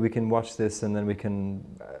maybe we can watch this and then we can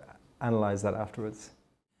analyse that afterwards.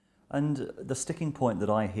 And the sticking point that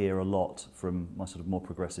I hear a lot from my sort of more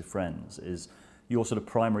progressive friends is your sort of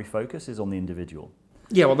primary focus is on the individual.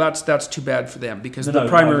 Yeah, well, that's too bad for them, because the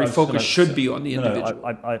primary focus should be on the individual.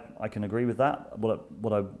 I can agree with that.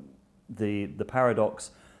 The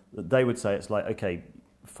paradox that they would say, it's like, okay,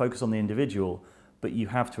 focus on the individual, but you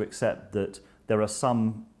have to accept that there are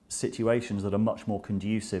some situations that are much more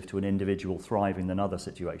conducive to an individual thriving than other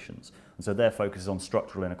situations. And so their focus is on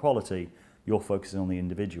structural inequality, you're focusing on the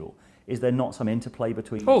individual. Is there not some interplay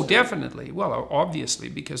between Oh, definitely. Well, obviously,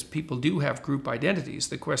 because people do have group identities.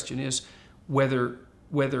 The question is whether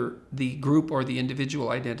the group or the individual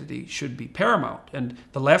identity should be paramount. And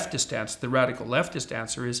the leftist answer, the radical leftist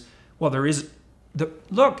answer is, well,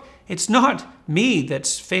 look, it's not me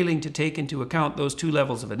that's failing to take into account those two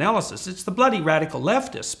levels of analysis. It's the bloody radical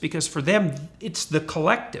leftists, because for them, it's the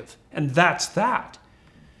collective, and that's that.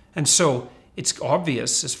 And so it's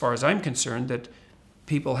obvious, as far as I'm concerned, that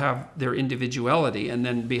people have their individuality, and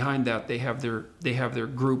then behind that they have their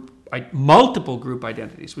group, multiple group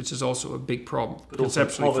identities, which is also a big problem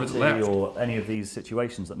conceptually for the left. Or any of these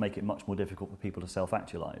situations that make it much more difficult for people to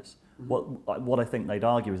self-actualize. What I think they'd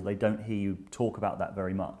argue is they don't hear you talk about that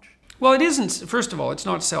very much. Well, it isn't. First of all, it's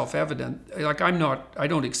not self-evident. Like, I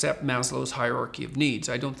don't accept Maslow's hierarchy of needs.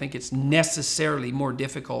 I don't think it's necessarily more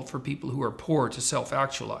difficult for people who are poor to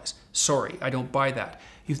self-actualize. Sorry, I don't buy that.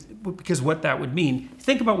 Because what that would mean,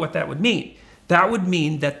 think about what that would mean. That would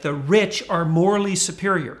mean that the rich are morally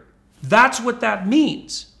superior. That's what that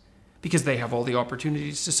means, because they have all the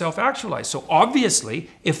opportunities to self-actualize. So obviously,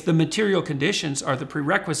 if the material conditions are the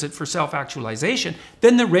prerequisite for self-actualization,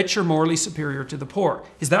 then the rich are morally superior to the poor.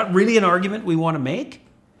 Is that really an argument we want to make?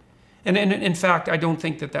 And in fact, I don't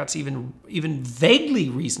think that that's even vaguely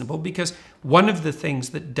reasonable, because one of the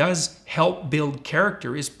things that does help build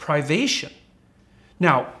character is privation.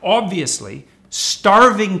 Now, obviously,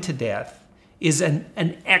 starving to death is an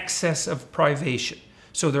excess of privation.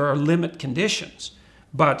 So there are limit conditions.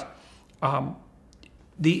 But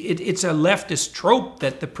it's a leftist trope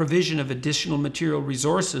that the provision of additional material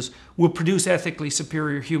resources will produce ethically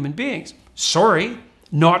superior human beings. Sorry,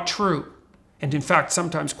 not true. And in fact,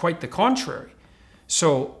 sometimes quite the contrary.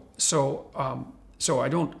 So I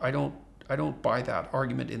don't buy that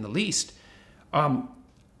argument in the least.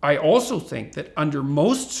 I also think that under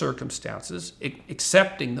most circumstances,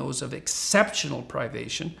 accepting those of exceptional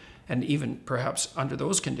privation, and even perhaps under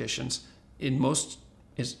those conditions, in most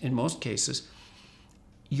cases,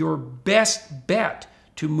 your best bet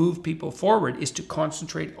to move people forward is to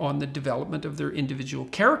concentrate on the development of their individual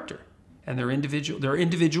character and their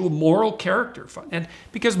individual moral character. And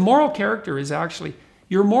because moral character is actually,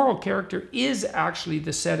 your moral character is actually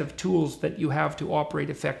the set of tools that you have to operate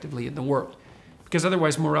effectively in the world. Because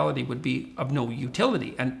otherwise morality would be of no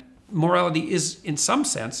utility. And morality is, in some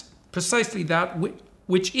sense, precisely that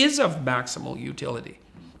which is of maximal utility.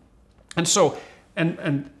 And so,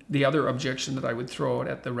 and the other objection that I would throw out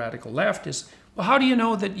at the radical left is, well, how do you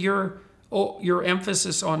know that your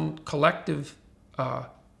emphasis on collective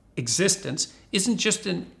existence isn't just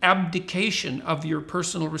an abdication of your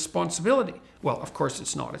personal responsibility? Well, of course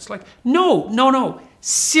it's not. It's like, no,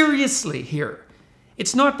 seriously here.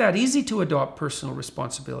 It's not that easy to adopt personal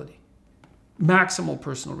responsibility, maximal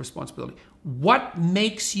personal responsibility. What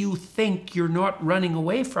makes you think you're not running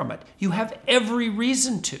away from it? You have every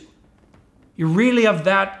reason to. You're really of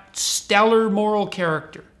that stellar moral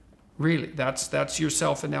character. Really, that's your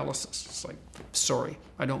self-analysis. It's like, sorry,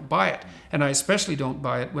 I don't buy it. And I especially don't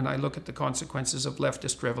buy it when I look at the consequences of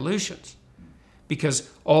leftist revolutions. Because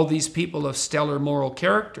all these people of stellar moral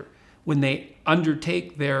character, when they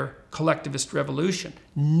undertake their collectivist revolution,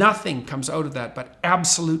 nothing comes out of that but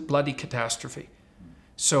absolute bloody catastrophe.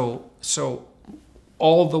 So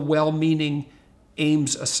all the well-meaning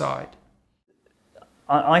aims aside.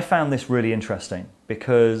 I found this really interesting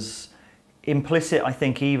because implicit, I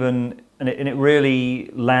think, even, and it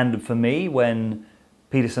really landed for me when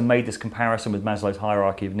Peterson made this comparison with Maslow's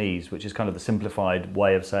hierarchy of needs, which is kind of the simplified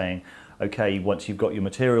way of saying, okay, once you've got your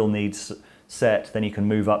material needs set, then you can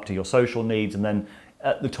move up to your social needs, and then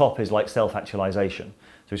at the top is like self-actualization.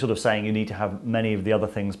 So he's sort of saying you need to have many of the other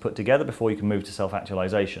things put together before you can move to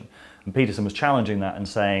self-actualization. And Peterson was challenging that and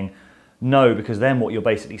saying, no, because then what you're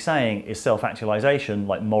basically saying is self-actualization,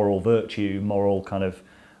 like moral virtue, moral kind of,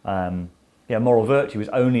 moral virtue is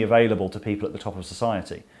only available to people at the top of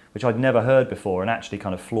society, which I'd never heard before and actually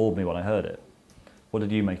kind of floored me when I heard it. What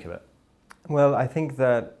did you make of it? Well, I think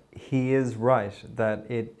that he is right, that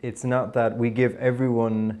it's not that we give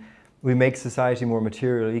everyone, we make society more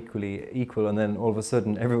material equal, and then all of a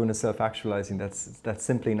sudden everyone is self-actualizing. That's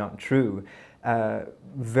simply not true.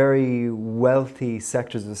 Very wealthy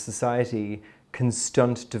sectors of society can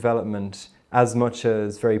stunt development as much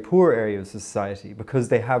as very poor areas of society because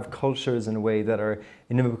they have cultures in a way that are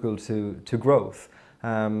inimical to growth.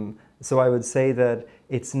 So I would say that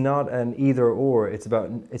it's not an either or, it's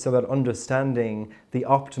about understanding the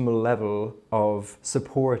optimal level of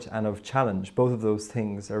support and of challenge. Both of those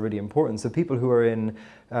things are really important. So people who are in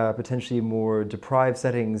potentially more deprived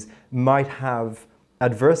settings might have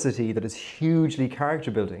adversity that is hugely character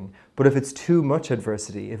building, but if it's too much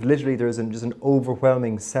adversity, if literally there is just an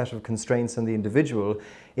overwhelming set of constraints on the individual,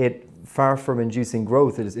 it, far from inducing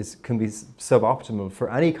growth, it can be suboptimal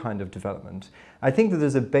for any kind of development. I think that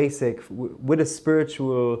there's a basic, with a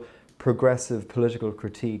spiritual, progressive political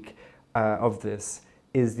critique of this,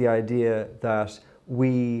 is the idea that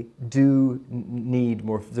we do need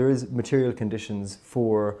more, there is material conditions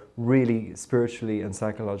for really spiritually and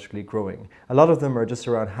psychologically growing. A lot of them are just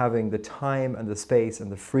around having the time and the space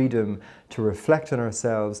and the freedom to reflect on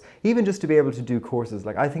ourselves, even just to be able to do courses.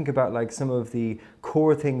 Like I think about like some of the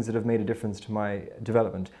core things that have made a difference to my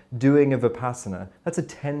development. Doing a Vipassana, that's a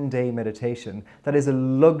 10-day meditation. That is a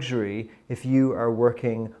luxury if you are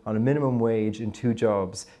working on a minimum wage in 2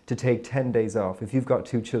 jobs to take 10 days off. If you've got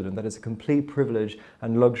 2 children, that is a complete privilege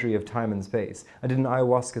and luxury of time and space. I did an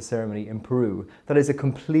ayahuasca ceremony in Peru. That is a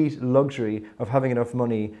complete luxury of having enough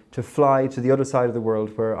money to fly to the other side of the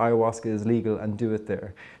world where ayahuasca is legal and do it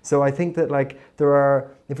there. So I think that like there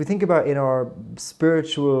are, if we think about in our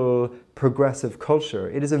spiritual progressive culture,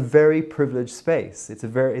 it is a very privileged space.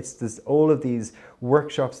 It's all of these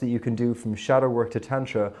workshops that you can do from shadow work to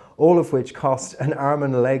tantra, all of which cost an arm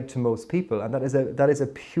and a leg to most people, and that is a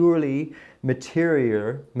purely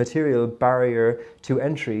material barrier to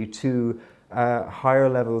entry to higher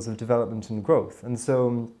levels of development and growth. And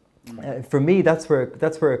so for me, that's where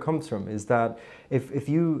it comes from, is that if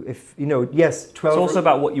you know, yes, 12. It's also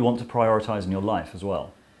about what you want to prioritize in your life as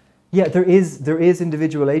well. Yeah, there is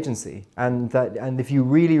individual agency, and if you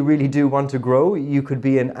really do want to grow, you could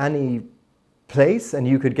be in any place and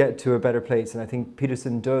you could get to a better place. And I think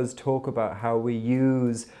Peterson does talk about how we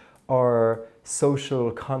use our social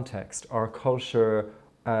context, our culture,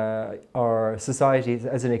 our society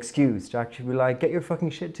as an excuse to actually be like, get your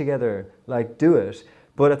fucking shit together, like do it.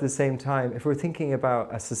 But at the same time, if we're thinking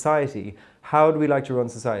about a society, how do we like to run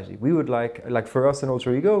society? We would like for us in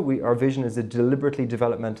Alter Ego, our vision is a deliberately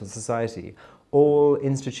developmental society. All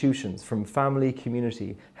institutions, from family,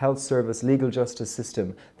 community, health service, legal justice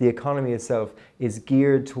system, the economy itself is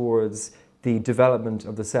geared towards the development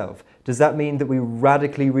of the self. Does that mean that we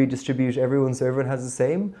radically redistribute everyone so everyone has the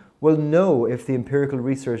same? Well, no, if the empirical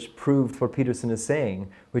research proved what Peterson is saying,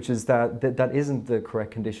 which is that isn't the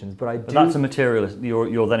correct conditions. But that's a materialist.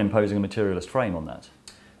 You're then imposing a materialist frame on that.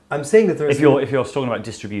 I'm saying that if you're talking about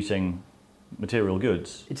distributing material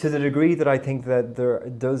goods, to the degree that I think that there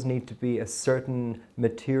does need to be a certain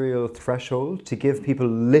material threshold to give people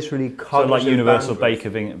literally cognitive, so like universal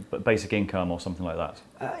basic income or something like that.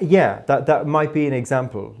 Yeah, that might be an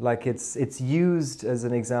example. Like it's used as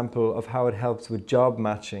an example of how it helps with job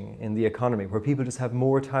matching in the economy, where people just have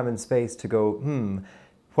more time and space to go,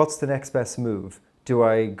 what's the next best move? Do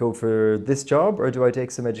I go for this job or do I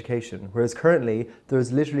take some education? Whereas currently,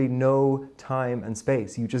 there's literally no time and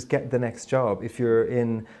space. You just get the next job if you're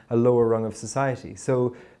in a lower rung of society.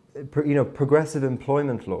 So, progressive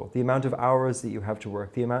employment law, the amount of hours that you have to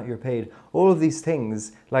work, the amount you're paid, all of these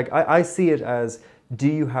things, like I see it as, do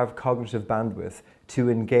you have cognitive bandwidth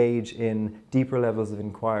to engage in deeper levels of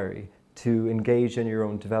inquiry, to engage in your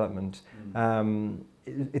own development?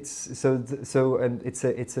 It's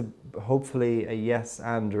a hopefully a yes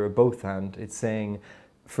and or a both and. It's saying,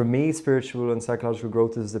 for me, spiritual and psychological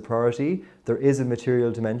growth is the priority. There is a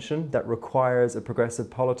material dimension that requires a progressive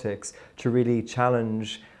politics to really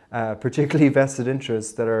challenge particularly vested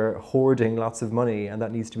interests that are hoarding lots of money, and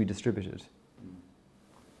that needs to be distributed.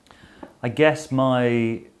 I guess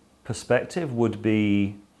my perspective would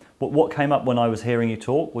be, what came up when I was hearing you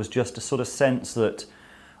talk was just a sort of sense that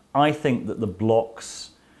I think that the blocks,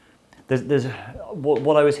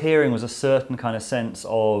 what I was hearing was a certain kind of sense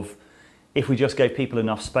of, if we just gave people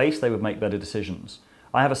enough space, they would make better decisions.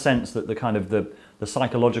 I have a sense that the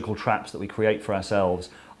psychological traps that we create for ourselves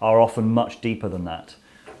are often much deeper than that.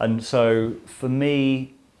 And so for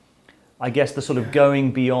me, I guess the sort of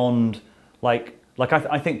going beyond,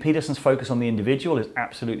 I think Peterson's focus on the individual is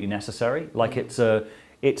absolutely necessary. Like it's the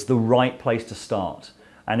right place to start.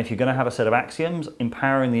 And if you're going to have a set of axioms,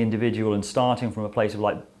 empowering the individual and starting from a place of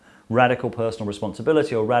like radical personal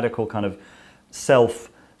responsibility or radical kind of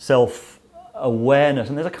self-awareness.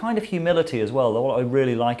 And there's a kind of humility as well. What I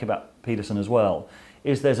really like about Peterson as well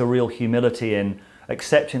is there's a real humility in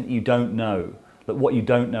accepting that you don't know, that what you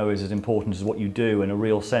don't know is as important as what you do, and a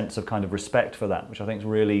real sense of kind of respect for that, which I think is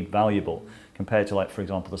really valuable compared to, like, for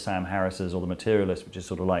example, the Sam Harris's or the materialists, which is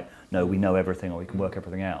sort of like, no, we know everything or we can work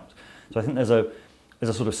everything out. So I think there's a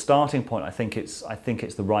sort of starting point. I think it's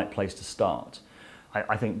the right place to start.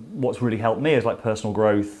 I think what's really helped me is like personal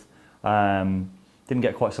growth. Didn't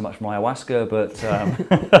get quite so much from ayahuasca, but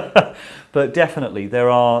but definitely there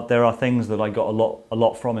are things that I got a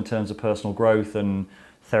lot from in terms of personal growth and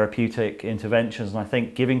therapeutic interventions, and I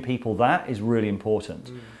think giving people that is really important.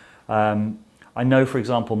 I know, for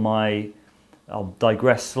example, I'll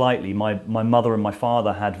digress slightly. My mother and my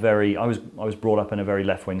father had I was brought up in a very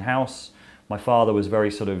left-wing house. My father was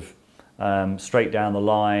very sort of straight down the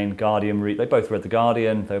line, Guardian they both read The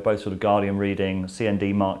Guardian, they were both sort of Guardian reading,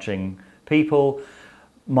 CND marching people.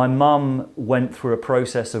 My mum went through a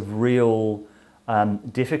process of real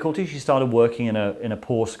difficulty. She started working in a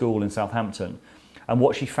poor school in Southampton, and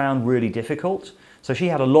what she found really difficult, so she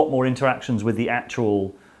had a lot more interactions with the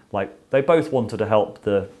actual, like, they both wanted to help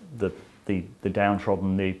the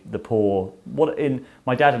downtrodden, the poor.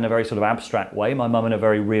 My dad in a very sort of abstract way, my mum in a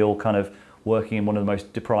very real kind of working in one of the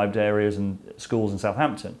most deprived areas and schools in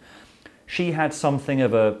Southampton. She had something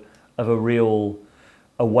of a real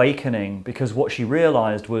awakening, because what she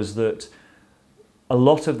realized was that a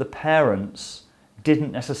lot of the parents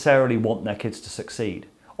didn't necessarily want their kids to succeed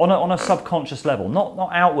on a subconscious level, not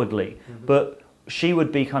outwardly, but she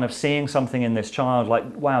would be kind of seeing something in this child, like,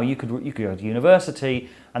 wow, you could go to university,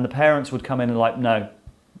 and the parents would come in and like, no,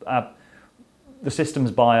 the system's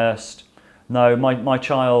biased, no, my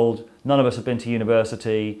child, none of us have been to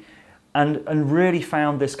university, and really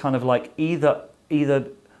found this kind of like either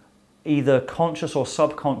conscious or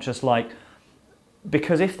subconscious, like,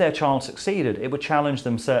 because if their child succeeded, it would challenge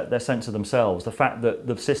their sense of themselves, the fact that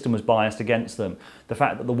the system was biased against them, the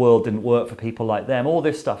fact that the world didn't work for people like them, all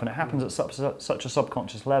this stuff, and it happens at such a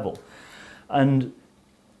subconscious level. And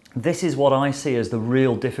this is what I see as the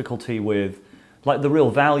real difficulty with, like, the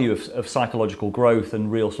real value of psychological growth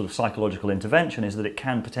and real sort of psychological intervention, is that it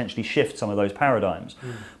can potentially shift some of those paradigms.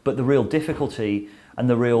 But the real difficulty and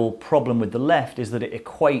the real problem with the left is that it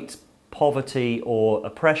equates poverty or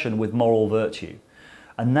oppression with moral virtue.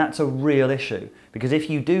 And that's a real issue, because if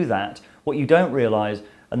you do that, what you don't realise,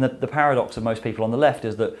 and the paradox of most people on the left,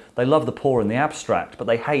 is that they love the poor in the abstract, but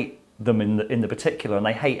they hate them in the particular, and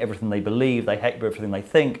they hate everything they believe, they hate everything they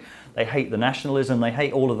think, they hate the nationalism, they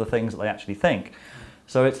hate all of the things that they actually think.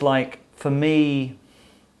 So it's like, for me,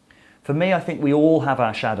 I think we all have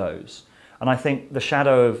our shadows. And I think the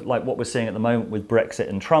shadow of, like, what we're seeing at the moment with Brexit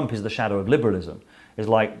and Trump is the shadow of liberalism. Is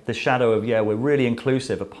like the shadow of, yeah, we're really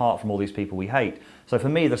inclusive apart from all these people we hate. So for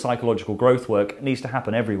me, the psychological growth work needs to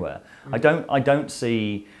happen everywhere. I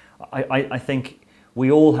think we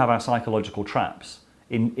all have our psychological traps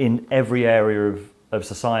in every area of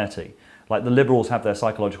society. Like, the liberals have their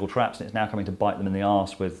psychological traps, and it's now coming to bite them in the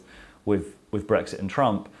arse with Brexit and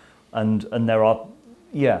Trump. And there are,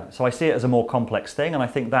 yeah, so I see it as a more complex thing, and I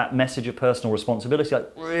think that message of personal responsibility,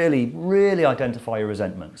 like, really identify your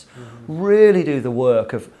resentments, really do the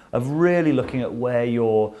work of really looking at where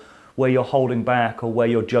you're holding back, or where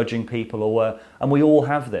you're judging people, and we all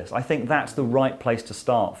have this. I think that's the right place to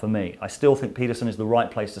start for me. I still think Peterson is the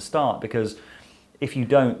right place to start, because if you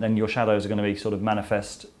don't, then your shadows are going to be sort of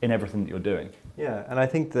manifest in everything that you're doing. Yeah, and I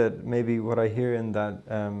think that maybe what I hear in that,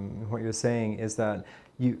 what you're saying, is that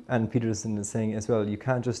you, and Peterson is saying as well, you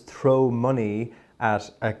can't just throw money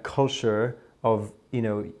at a culture of, you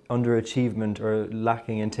know, underachievement or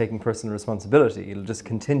lacking in taking personal responsibility. It'll just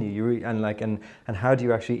continue. And how do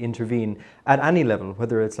you actually intervene at any level,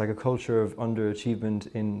 whether it's like a culture of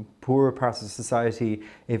underachievement in poorer parts of society,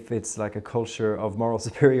 if it's like a culture of moral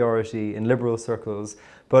superiority in liberal circles.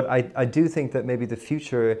 But I do think that maybe the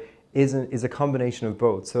future is a combination of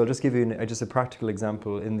both. So I'll just give you just a practical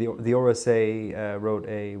example. In the RSA wrote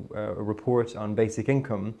a report on basic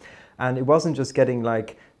income, and it wasn't just getting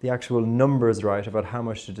like the actual numbers right about how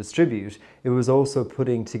much to distribute. It was also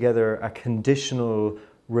putting together a conditional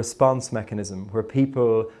response mechanism where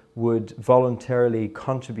people would voluntarily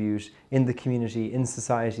contribute in the community, in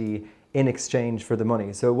society, in exchange for the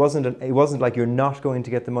money. So it wasn't like you're not going to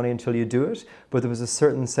get the money until you do it, but there was a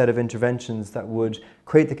certain set of interventions that would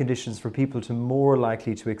create the conditions for people to more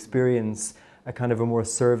likely to experience a kind of a more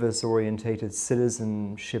service-orientated,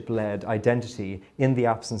 citizenship-led identity in the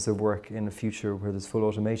absence of work in a future where there's full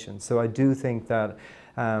automation. So I do think that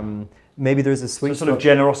maybe there's a sweet sort of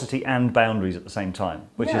generosity and boundaries at the same time,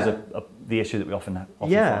 which Yeah. is the issue that we often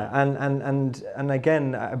yeah, find. and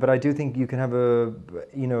again, but I do think you can have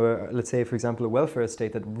let's say, for example, a welfare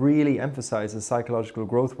state that really emphasizes psychological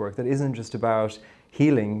growth work that isn't just about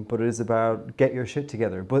healing, but it is about get your shit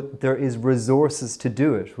together. But there is resources to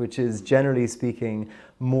do it, which is generally speaking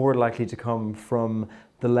more likely to come from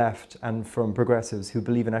the left and from progressives who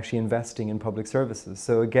believe in actually investing in public services.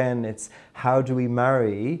 So again, it's how do we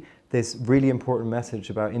marry this really important message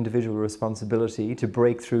about individual responsibility to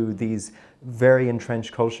break through these very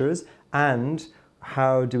entrenched cultures, and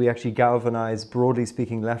how do we actually galvanize, broadly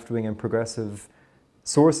speaking, left-wing and progressive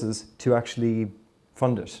sources to actually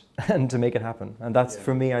fund it and to make it happen. And that's,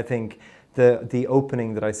 for me, I think, the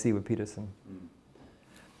opening that I see with Peterson.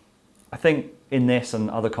 I think in this and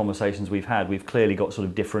other conversations we've had, we've clearly got sort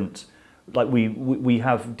of different, like we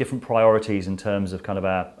have different priorities in terms of kind of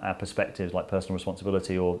our perspectives, like personal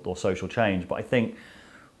responsibility or social change. But I think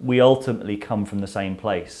we ultimately come from the same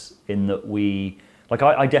place in that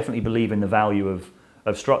I definitely believe in the value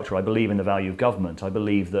of structure. I believe in the value of government. I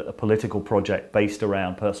believe that a political project based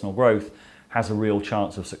around personal growth has a real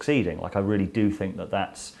chance of succeeding. Like, I really do think that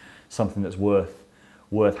that's something that's worth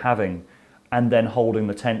having. And then holding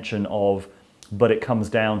the tension of, but it comes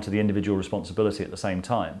down to the individual responsibility at the same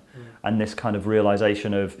time. And this kind of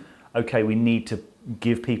realization of, okay, we need to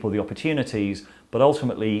give people the opportunities, but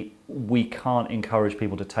ultimately we can't encourage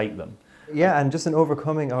people to take them. Yeah, and just an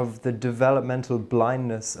overcoming of the developmental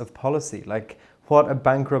blindness of policy. Like, what a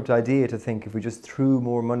bankrupt idea to think if we just threw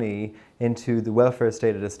more money into the welfare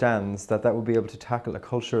state as it stands, that would be able to tackle a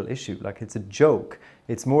cultural issue. Like, it's a joke.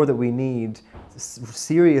 It's more that we need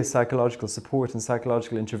serious psychological support and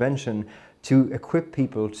psychological intervention to equip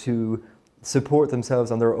people to support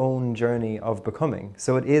themselves on their own journey of becoming.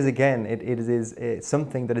 So it is, again, it's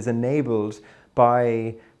something that is enabled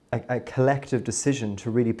by a collective decision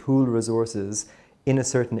to really pool resources in a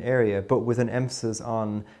certain area, but with an emphasis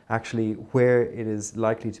on actually where it is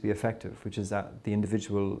likely to be effective, which is at the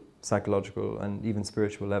individual psychological and even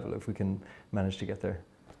spiritual level, if we can manage to get there.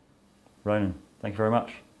 Ronan, thank you very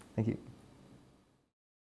much. Thank you.